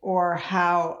nestmate, or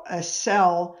how a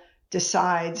cell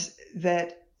decides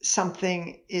that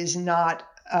something is not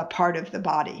a part of the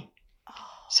body.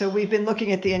 So we've been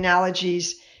looking at the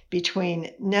analogies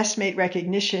between nestmate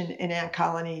recognition in ant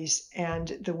colonies and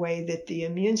the way that the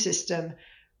immune system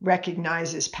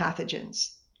recognizes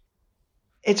pathogens.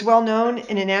 It's well known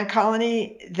in an ant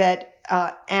colony that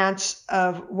ants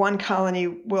of one colony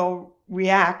will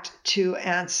react to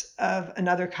ants of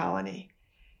another colony.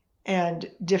 And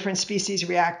different species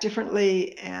react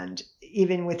differently, and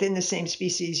even within the same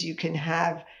species, you can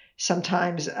have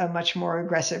sometimes a much more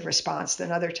aggressive response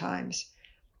than other times.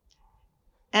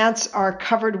 Ants are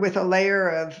covered with a layer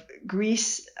of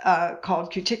grease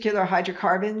called cuticular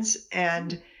hydrocarbons,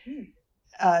 and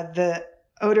the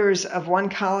odors of one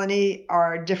colony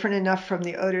are different enough from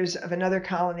the odors of another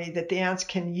colony that the ants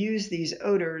can use these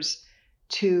odors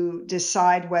to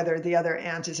decide whether the other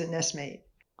ant is a nestmate.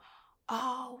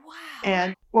 Oh, wow.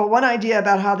 And well, one idea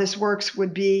about how this works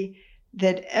would be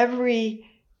that every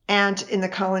ant in the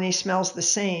colony smells the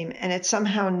same, and it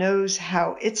somehow knows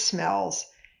how it smells.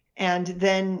 And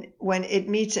then when it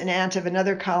meets an ant of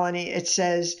another colony, it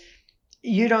says,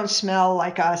 you don't smell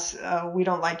like us. We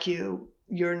don't like you.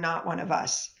 You're not one of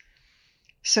us.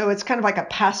 So it's kind of like a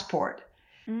passport.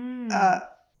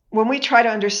 When we try to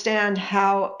understand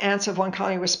how ants of one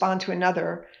colony respond to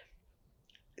another,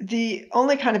 the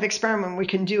only kind of experiment we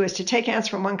can do is to take ants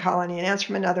from one colony and ants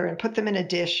from another and put them in a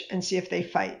dish and see if they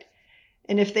fight.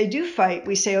 And if they do fight,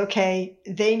 we say, okay,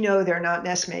 they know they're not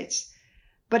nestmates.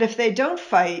 But if they don't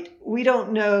fight, we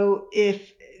don't know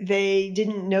if they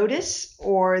didn't notice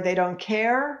or they don't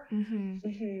care.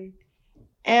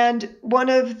 And one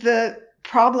of the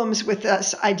problems with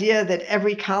this idea that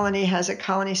every colony has a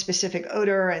colony-specific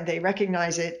odor and they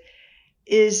recognize it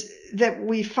is that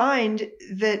we find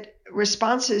that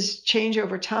responses change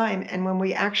over time. And when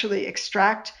we actually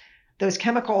extract those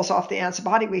chemicals off the ant's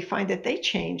body, we find that they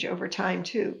change over time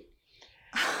too.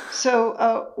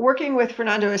 So working with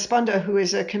Fernando Esponda, who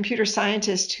is a computer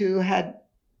scientist who had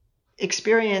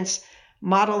experience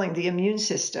modeling the immune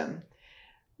system,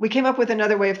 we came up with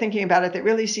another way of thinking about it that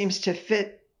really seems to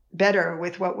fit better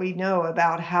with what we know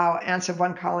about how ants of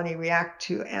one colony react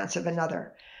to ants of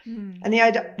another. And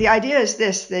the idea is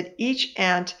this, that each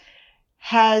ant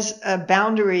has a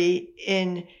boundary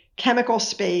in chemical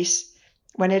space.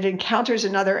 When it encounters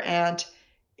another ant,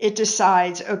 it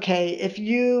decides, okay, if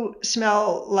you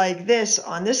smell like this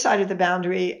on this side of the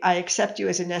boundary, I accept you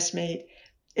as a nestmate.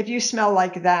 If you smell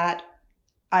like that,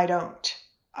 I don't.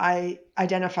 I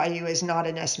identify you as not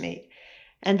a nestmate.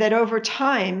 And that over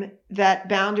time, that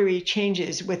boundary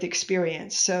changes with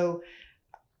experience. So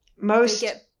they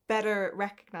get better at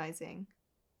recognizing.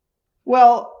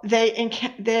 Well,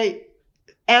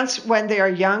 ants, when they are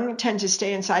young, tend to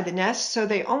stay inside the nest. So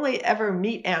they only ever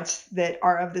meet ants that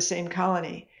are of the same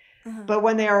colony. But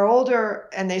when they are older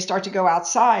and they start to go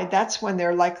outside, that's when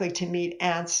they're likely to meet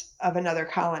ants of another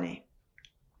colony.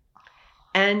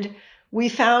 And we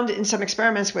found in some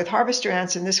experiments with harvester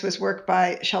ants, and this was work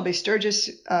by Shelby Sturgis,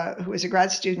 who was a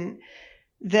grad student,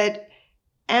 that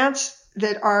ants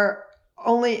that are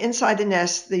only inside the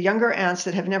nest, the younger ants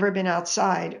that have never been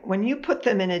outside, when you put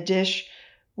them in a dish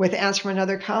with ants from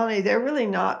another colony, they're really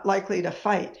not likely to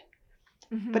fight.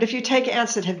 But if you take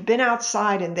ants that have been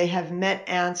outside and they have met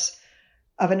ants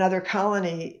of another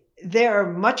colony, they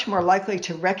are much more likely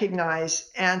to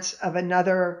recognize ants of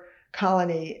another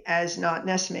colony as not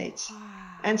nestmates.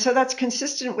 And so that's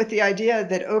consistent with the idea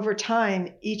that over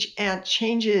time, each ant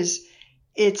changes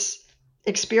its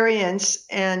experience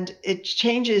and it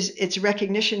changes its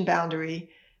recognition boundary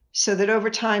so that over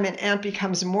time an ant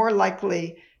becomes more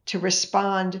likely to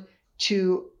respond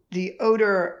to the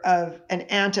odor of an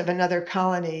ant of another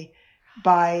colony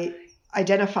by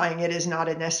identifying it as not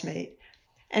a nestmate.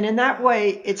 And in that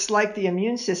way, it's like the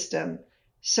immune system.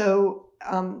 So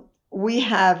we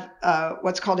have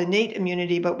what's called innate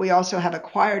immunity, but we also have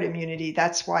acquired immunity.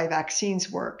 That's why vaccines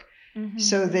work.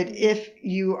 So that if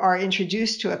you are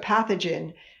introduced to a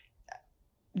pathogen,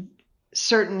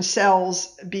 certain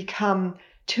cells become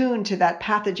tuned to that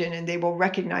pathogen and they will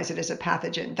recognize it as a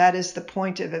pathogen. That is the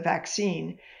point of a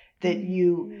vaccine, that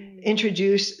you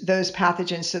introduce those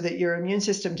pathogens so that your immune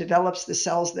system develops the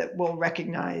cells that will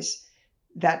recognize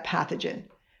that pathogen.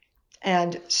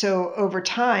 And so over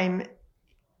time,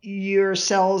 your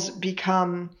cells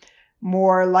become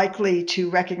more likely to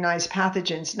recognize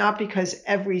pathogens, not because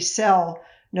every cell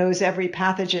knows every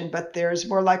pathogen, but there's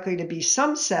more likely to be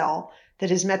some cell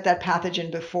that has met that pathogen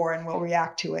before and will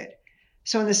react to it.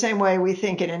 So in the same way, we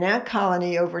think in an ant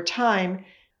colony over time,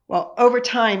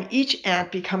 each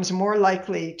ant becomes more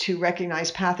likely to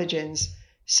recognize pathogens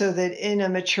so that in a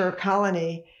mature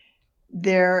colony,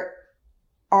 there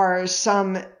are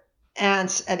some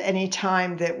ants at any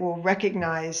time that will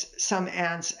recognize some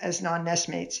ants as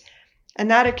non-nestmates.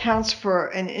 And that accounts for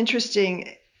an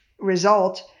interesting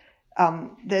result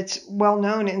that's well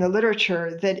known in the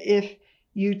literature, that if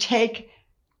you take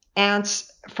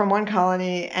ants from one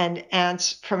colony and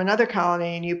ants from another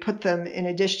colony and you put them in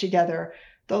a dish together,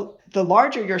 the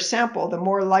larger your sample, the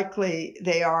more likely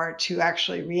they are to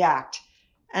actually react.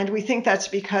 And we think that's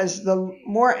because the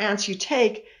more ants you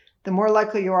take, the more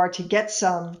likely you are to get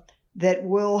some that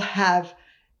will have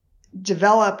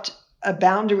developed a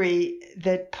boundary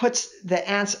that puts the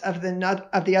ants of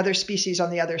the other species on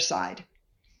the other side.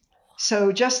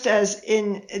 So just as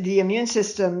in the immune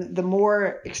system, the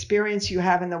more experience you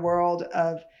have in the world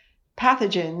of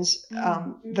pathogens,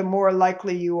 the more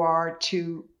likely you are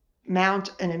to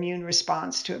mount an immune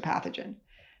response to a pathogen.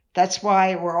 That's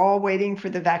why we're all waiting for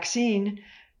the vaccine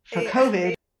for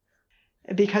COVID.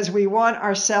 because we want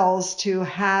our cells to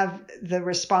have the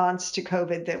response to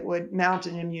COVID that would mount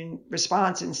an immune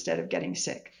response instead of getting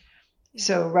sick. Yeah.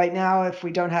 So right now, if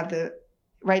we don't have the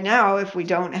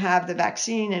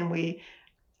vaccine and we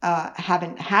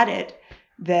haven't had it,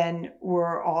 then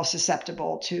we're all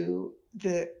susceptible to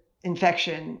the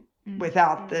infection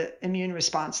without the immune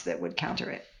response that would counter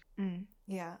it.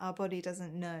 Yeah, our body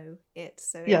doesn't know it,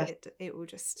 so yes. it will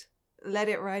just let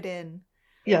it right in.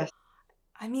 Yes.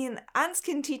 I mean, ants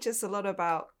can teach us a lot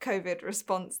about COVID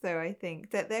response, though. I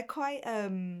think that they're quite.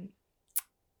 They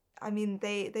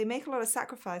make a lot of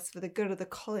sacrifice for the good of the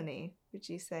colony. Would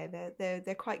you say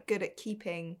they're quite good at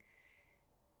keeping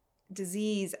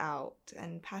disease out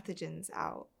and pathogens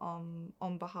out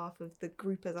on behalf of the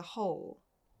group as a whole?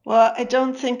 Well, I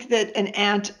don't think that an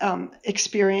ant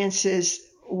experiences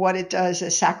what it does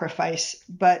as sacrifice,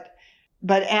 but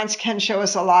ants can show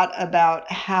us a lot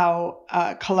about how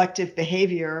collective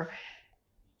behavior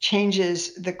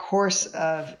changes the course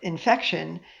of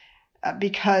infection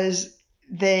because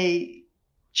they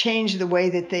change the way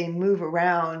that they move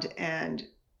around and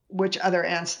which other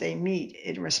ants they meet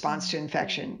in response to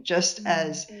infection, just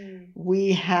as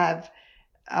we have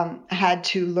had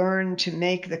to learn to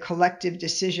make the collective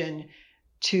decision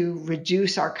to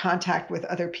reduce our contact with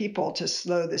other people to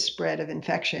slow the spread of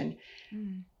infection.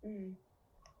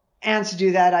 Ants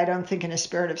do that, I don't think, in a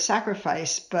spirit of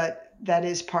sacrifice, but that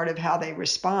is part of how they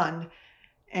respond.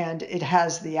 And it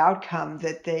has the outcome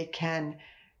that they can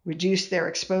reduce their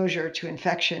exposure to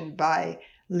infection by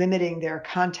limiting their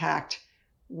contact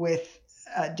with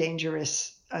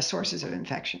dangerous sources of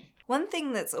infection. One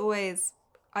thing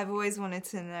I've always wanted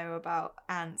to know about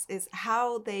ants is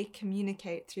how they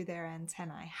communicate through their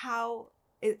antennae. How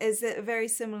is it very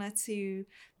similar to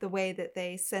the way that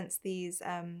they sense these?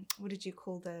 What did you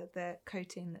call the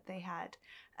coating that they had?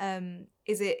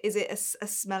 Is it a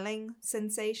smelling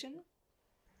sensation?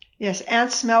 Yes,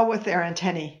 ants smell with their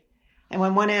antennae, and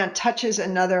when one ant touches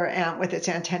another ant with its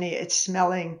antennae, it's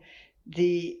smelling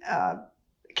the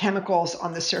chemicals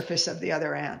on the surface of the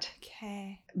other ant.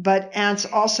 Okay. But ants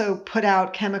also put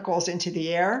out chemicals into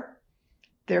the air.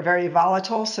 They're very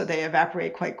volatile, so they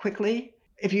evaporate quite quickly.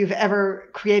 If you've ever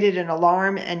created an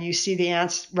alarm and you see the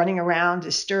ants running around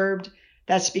disturbed,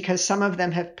 that's because some of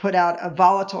them have put out a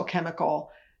volatile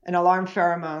chemical, an alarm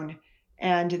pheromone,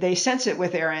 and they sense it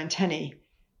with their antennae,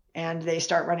 and they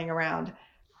start running around.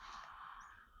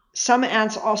 Some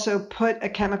ants also put a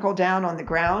chemical down on the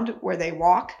ground where they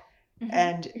walk,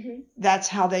 and that's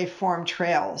how they form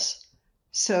trails.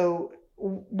 So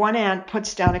one ant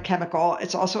puts down a chemical.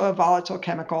 It's also a volatile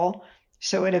chemical,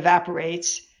 so it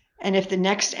evaporates. And if the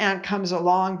next ant comes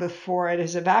along before it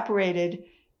has evaporated,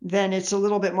 then it's a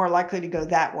little bit more likely to go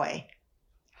that way.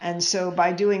 And so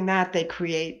by doing that, they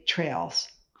create trails.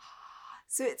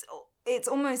 So it's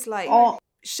almost like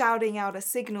shouting out a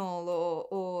signal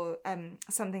or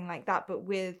something like that, but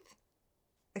with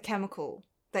a chemical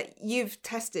that you've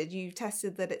tested. You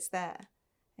tested that it's there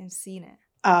and seen it.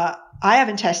 I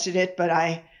haven't tested it, but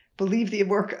I believe the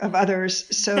work of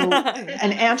others. So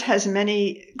an ant has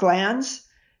many glands,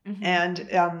 and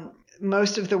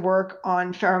most of the work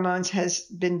on pheromones has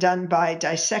been done by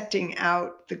dissecting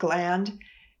out the gland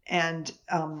and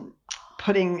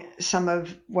putting some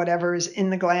of whatever is in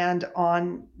the gland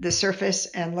on the surface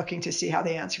and looking to see how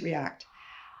the ants react.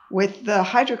 With the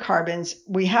hydrocarbons,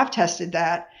 we have tested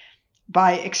that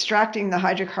by extracting the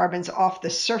hydrocarbons off the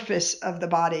surface of the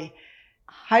body.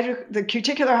 The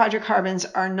cuticular hydrocarbons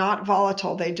are not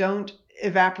volatile. They don't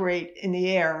evaporate in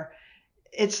the air.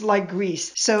 It's like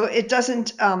grease. So it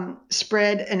doesn't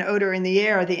spread an odor in the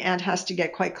air. The ant has to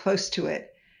get quite close to it.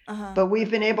 But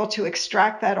we've been able to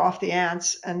extract that off the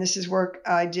ants. And this is work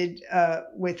I did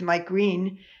with Mike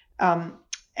Green,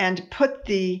 and put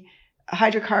the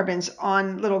hydrocarbons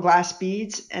on little glass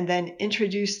beads and then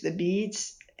introduce the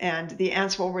beads, and the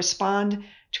ants will respond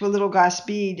to a little glass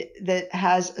bead that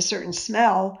has a certain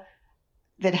smell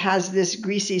that has this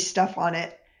greasy stuff on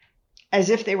it, as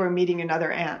if they were meeting another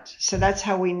ant. So that's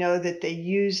how we know that they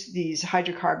use these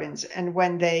hydrocarbons. And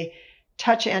when they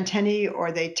touch antennae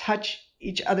or they touch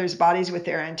each other's bodies with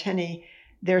their antennae,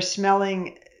 they're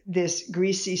smelling this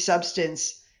greasy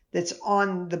substance that's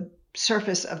on the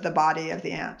surface of the body of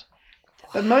the ant.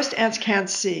 But most ants can't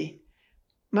see.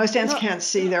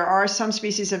 There are some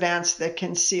species of ants that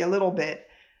can see a little bit,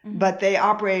 but they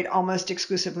operate almost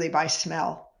exclusively by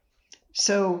smell.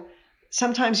 So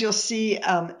sometimes you'll see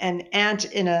an ant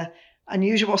in an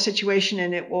unusual situation,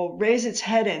 and it will raise its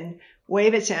head and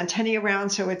wave its antennae around.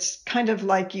 So it's kind of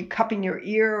like you cupping your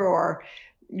ear or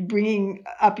bringing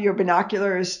up your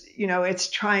binoculars. You know, it's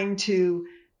trying to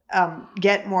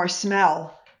get more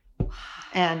smell.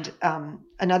 And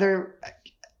another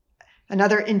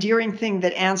endearing thing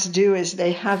that ants do is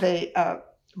they have a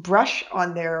brush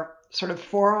on their sort of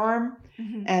forearm.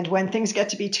 Mm-hmm. And when things get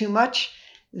to be too much,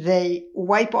 they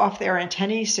wipe off their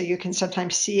antennae. So you can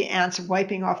sometimes see ants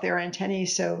wiping off their antennae.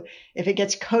 So if it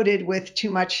gets coated with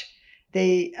too much,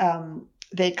 they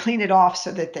clean it off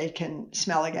so that they can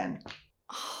smell again.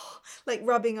 Oh, like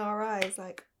rubbing our eyes,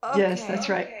 like, okay. Yes, that's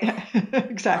right.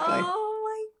 Exactly. Oh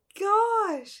my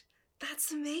gosh.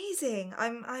 That's amazing.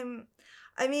 I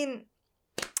mean,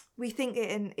 we think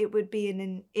it would be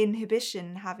an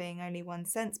inhibition having only one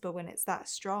sense, but when it's that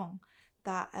strong,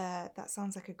 that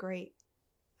sounds like a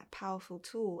powerful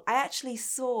tool. I actually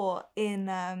saw in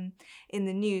the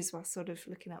news while sort of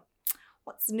looking up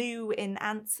what's new in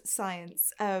ants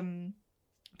science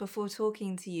before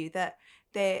talking to you, that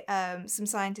some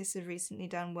scientists have recently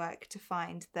done work to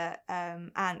find that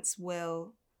ants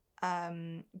will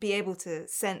be able to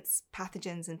sense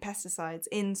pathogens and pesticides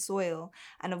in soil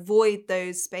and avoid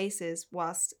those spaces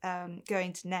whilst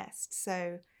going to nest.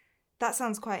 So that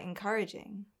sounds quite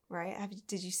encouraging, right?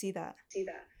 Did you see that?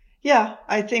 Yeah,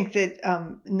 I think that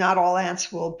not all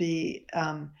ants will be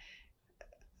able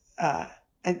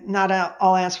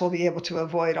to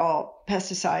avoid all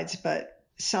pesticides, but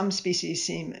some species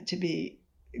seem to be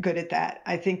good at that.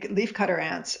 I think leafcutter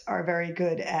ants are very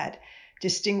good at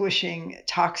distinguishing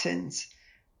toxins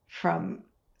from.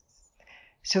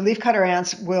 So leafcutter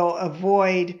ants will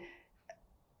avoid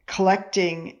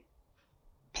collecting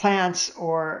plants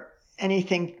or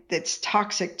anything that's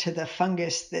toxic to the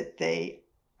fungus that they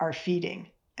are feeding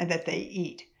and that they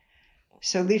eat.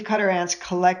 So leafcutter ants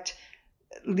collect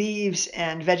leaves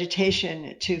and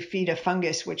vegetation to feed a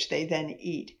fungus, which they then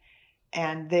eat.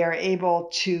 And they're able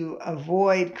to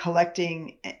avoid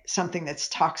collecting something that's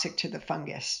toxic to the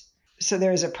fungus. So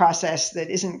there's a process that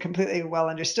isn't completely well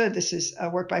understood. This is a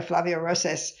work by Flavio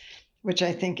Roses, which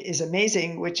I think is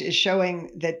amazing, which is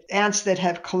showing that ants that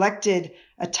have collected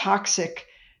a toxic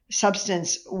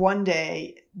substance one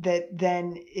day that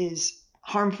then is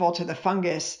harmful to the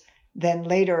fungus, then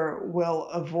later will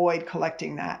avoid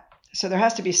collecting that. So there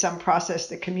has to be some process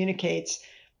that communicates,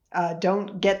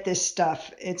 don't get this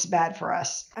stuff, it's bad for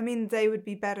us. I mean, they would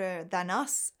be better than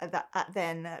us at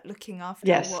looking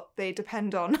after what they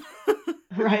depend on.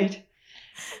 Right.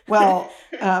 Well,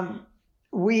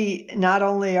 we not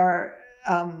only are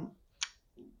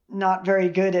not very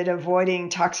good at avoiding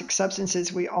toxic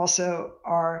substances, we also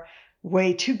are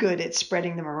way too good at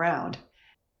spreading them around.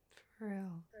 For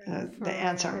real. The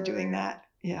ants aren't doing that.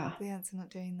 Yeah. The ants are not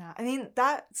doing that. I mean,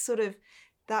 that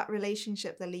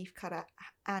relationship the leafcutter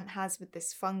ant has with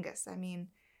this fungus, I mean,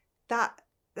 that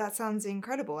sounds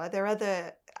incredible. Are there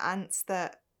other ants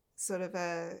that sort of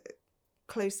are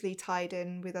closely tied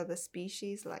in with other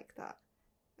species like that,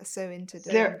 are so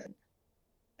interdependent?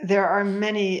 There are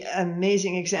many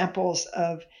amazing examples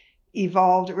of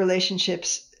evolved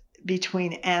relationships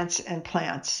between ants and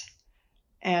plants.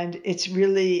 And it's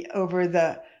really over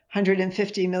the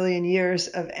 150 million years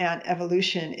of ant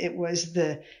evolution, it was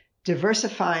the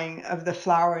diversifying of the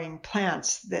flowering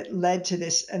plants that led to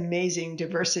this amazing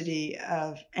diversity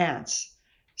of ants.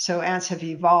 So ants have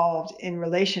evolved in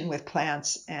relation with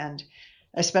plants, and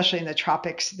especially in the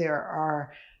tropics, there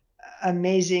are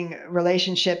amazing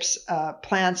relationships,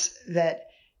 plants that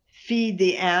feed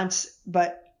the ants,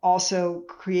 but also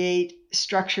create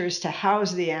structures to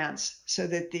house the ants so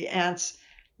that the ants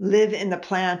live in the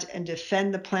plant and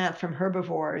defend the plant from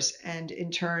herbivores, and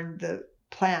in turn the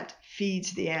plant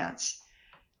feeds the ants.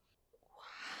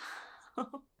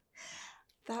 Wow.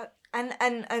 That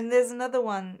and there's another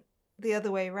one the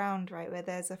other way around, right, where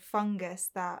there's a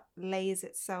fungus that lays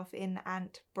itself in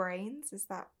ant brains. Is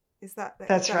that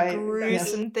That's right.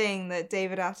 gruesome thing that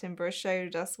David Attenborough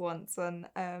showed us once on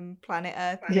Planet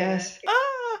Earth? Yes.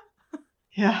 Ah!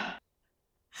 Yeah.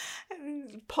 And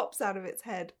it pops out of its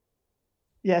head.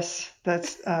 Yes,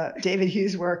 that's David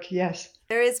Hughes' work, yes.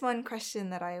 There is one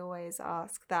question that I always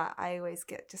ask that I always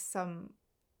get just some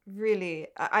really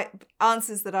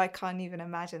answers that I can't even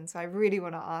imagine. So I really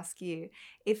want to ask you,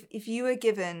 if you were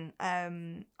given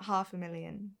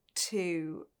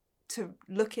 $500,000 to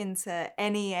look into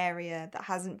any area that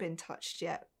hasn't been touched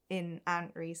yet in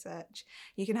ant research,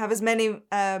 you can have as many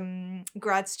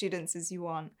grad students as you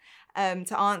want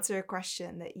to answer a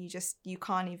question that you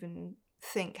can't even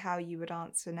think how you would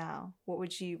answer now. What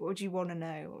would you want to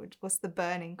know? What's the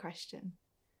burning question?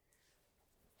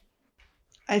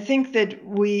 I think that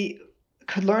we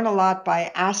could learn a lot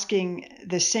by asking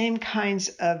the same kinds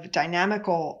of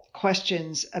dynamical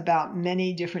questions about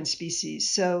many different species.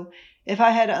 So if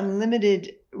I had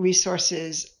unlimited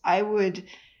resources, I would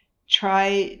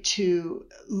try to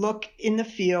look in the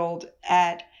field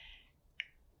at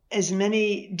as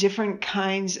many different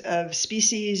kinds of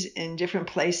species in different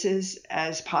places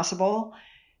as possible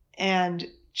and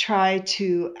try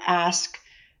to ask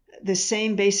the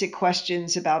same basic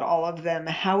questions about all of them.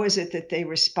 How is it that they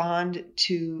respond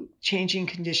to changing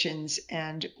conditions,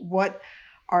 and what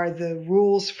are the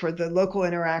rules for the local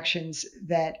interactions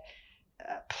that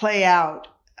play out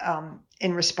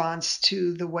in response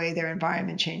to the way their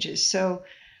environment changes? So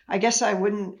I guess I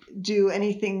wouldn't do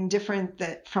anything different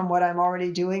from what I'm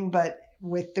already doing, but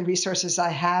with the resources I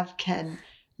have, can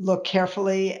look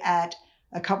carefully at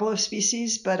a couple of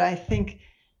species. But I think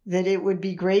that it would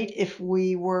be great if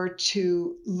we were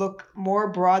to look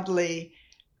more broadly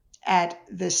at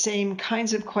the same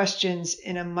kinds of questions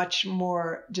in a much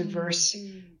more diverse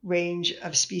range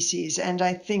of species. And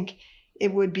I think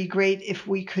it would be great if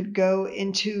we could go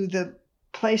into the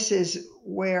places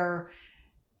where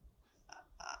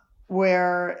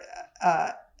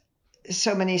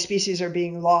so many species are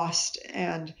being lost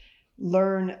and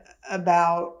learn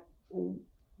about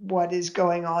what is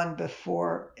going on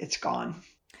before it's gone.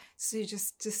 So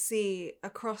just to see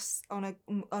across on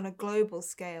a global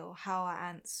scale, how are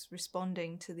ants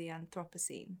responding to the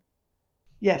Anthropocene?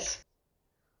 Yes.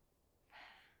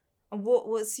 And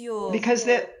what's your because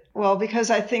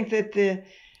I think that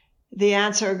the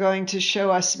ants are going to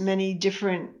show us many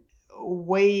different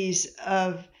ways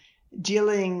of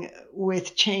dealing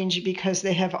with change, because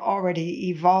they have already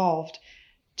evolved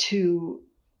to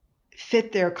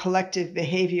fit their collective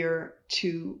behavior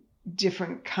to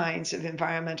different kinds of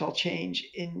environmental change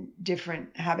in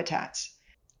different habitats.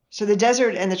 So the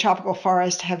desert and the tropical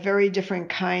forest have very different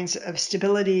kinds of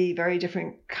stability, very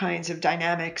different kinds of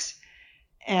dynamics,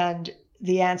 and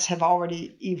the ants have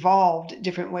already evolved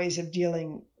different ways of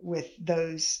dealing with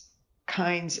those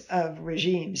kinds of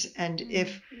regimes. And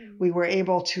if we were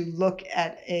able to look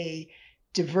at a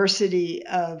diversity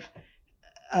of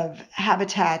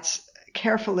habitats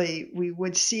carefully, we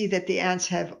would see that the ants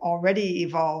have already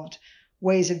evolved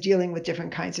ways of dealing with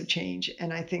different kinds of change.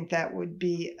 And I think that would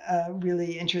be a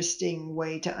really interesting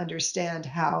way to understand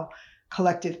how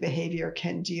collective behavior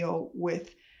can deal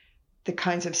with the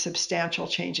kinds of substantial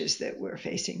changes that we're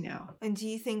facing now. And do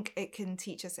you think it can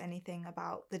teach us anything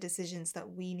about the decisions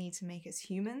that we need to make as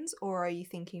humans, or are you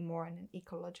thinking more in an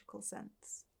ecological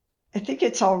sense? I think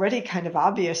it's already kind of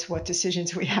obvious what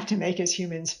decisions we have to make as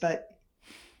humans, but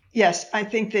yes, I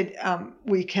think that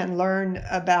we can learn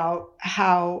about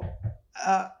how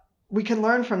we can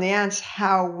learn from the ants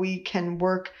how we can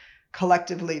work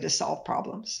collectively to solve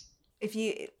problems.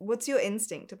 What's your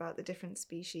instinct about the different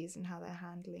species and how they're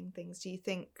handling things? Do you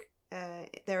think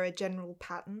there are general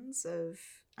patterns of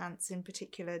ants in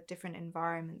particular different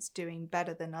environments doing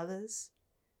better than others?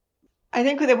 I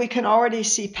think that we can already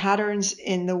see patterns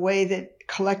in the way that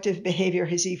collective behavior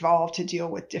has evolved to deal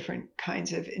with different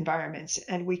kinds of environments.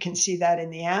 And we can see that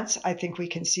in the ants. I think we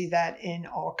can see that in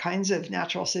all kinds of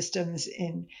natural systems,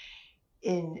 in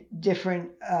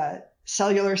different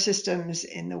cellular systems,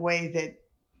 in the way that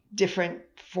different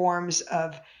forms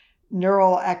of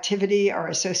neural activity are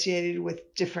associated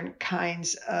with different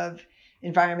kinds of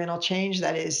environmental change.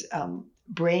 That is,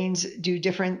 brains do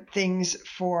different things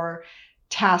for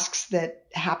tasks that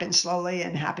happen slowly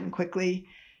and happen quickly.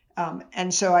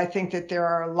 And so I think that there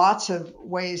are lots of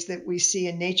ways that we see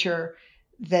in nature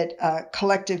that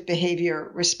collective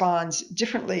behavior responds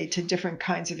differently to different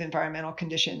kinds of environmental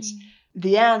conditions.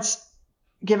 The ants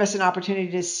give us an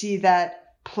opportunity to see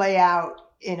that play out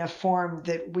in a form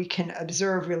that we can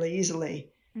observe really easily.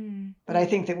 But I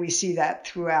think that we see that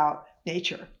throughout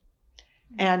nature.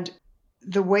 And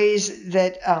the ways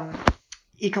that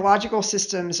ecological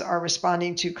systems are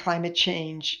responding to climate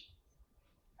change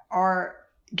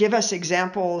give us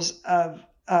examples of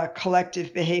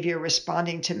collective behavior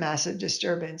responding to massive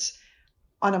disturbance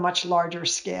on a much larger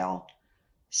scale.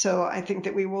 So I think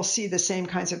that we will see the same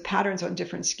kinds of patterns on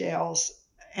different scales,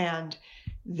 and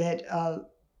that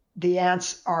the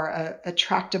ants are a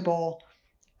tractable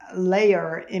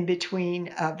layer in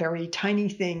between very tiny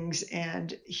things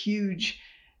and huge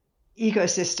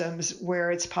ecosystems,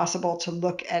 where it's possible to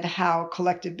look at how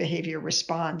collective behavior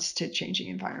responds to changing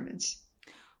environments.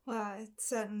 Well, it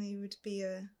certainly would be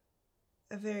a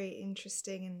very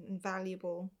interesting and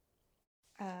valuable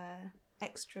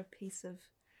extra piece of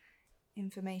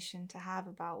information to have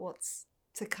about what's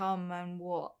to come and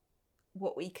what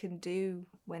we can do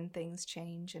when things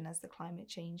change and as the climate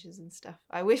changes and stuff.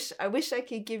 I wish I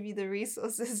could give you the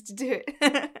resources to do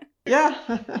it. Yeah,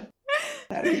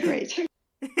 that would be great.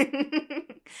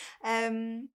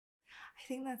 I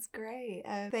think that's great.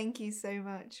 Thank you so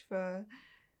much for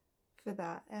for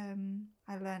that.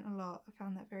 I learned a lot. I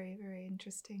found that very, very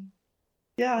interesting.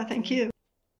 Yeah, thank you.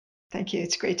 Thank you.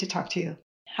 It's great to talk to you.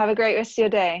 Have a great rest of your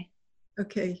day.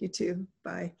 Okay, you too.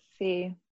 Bye. See you.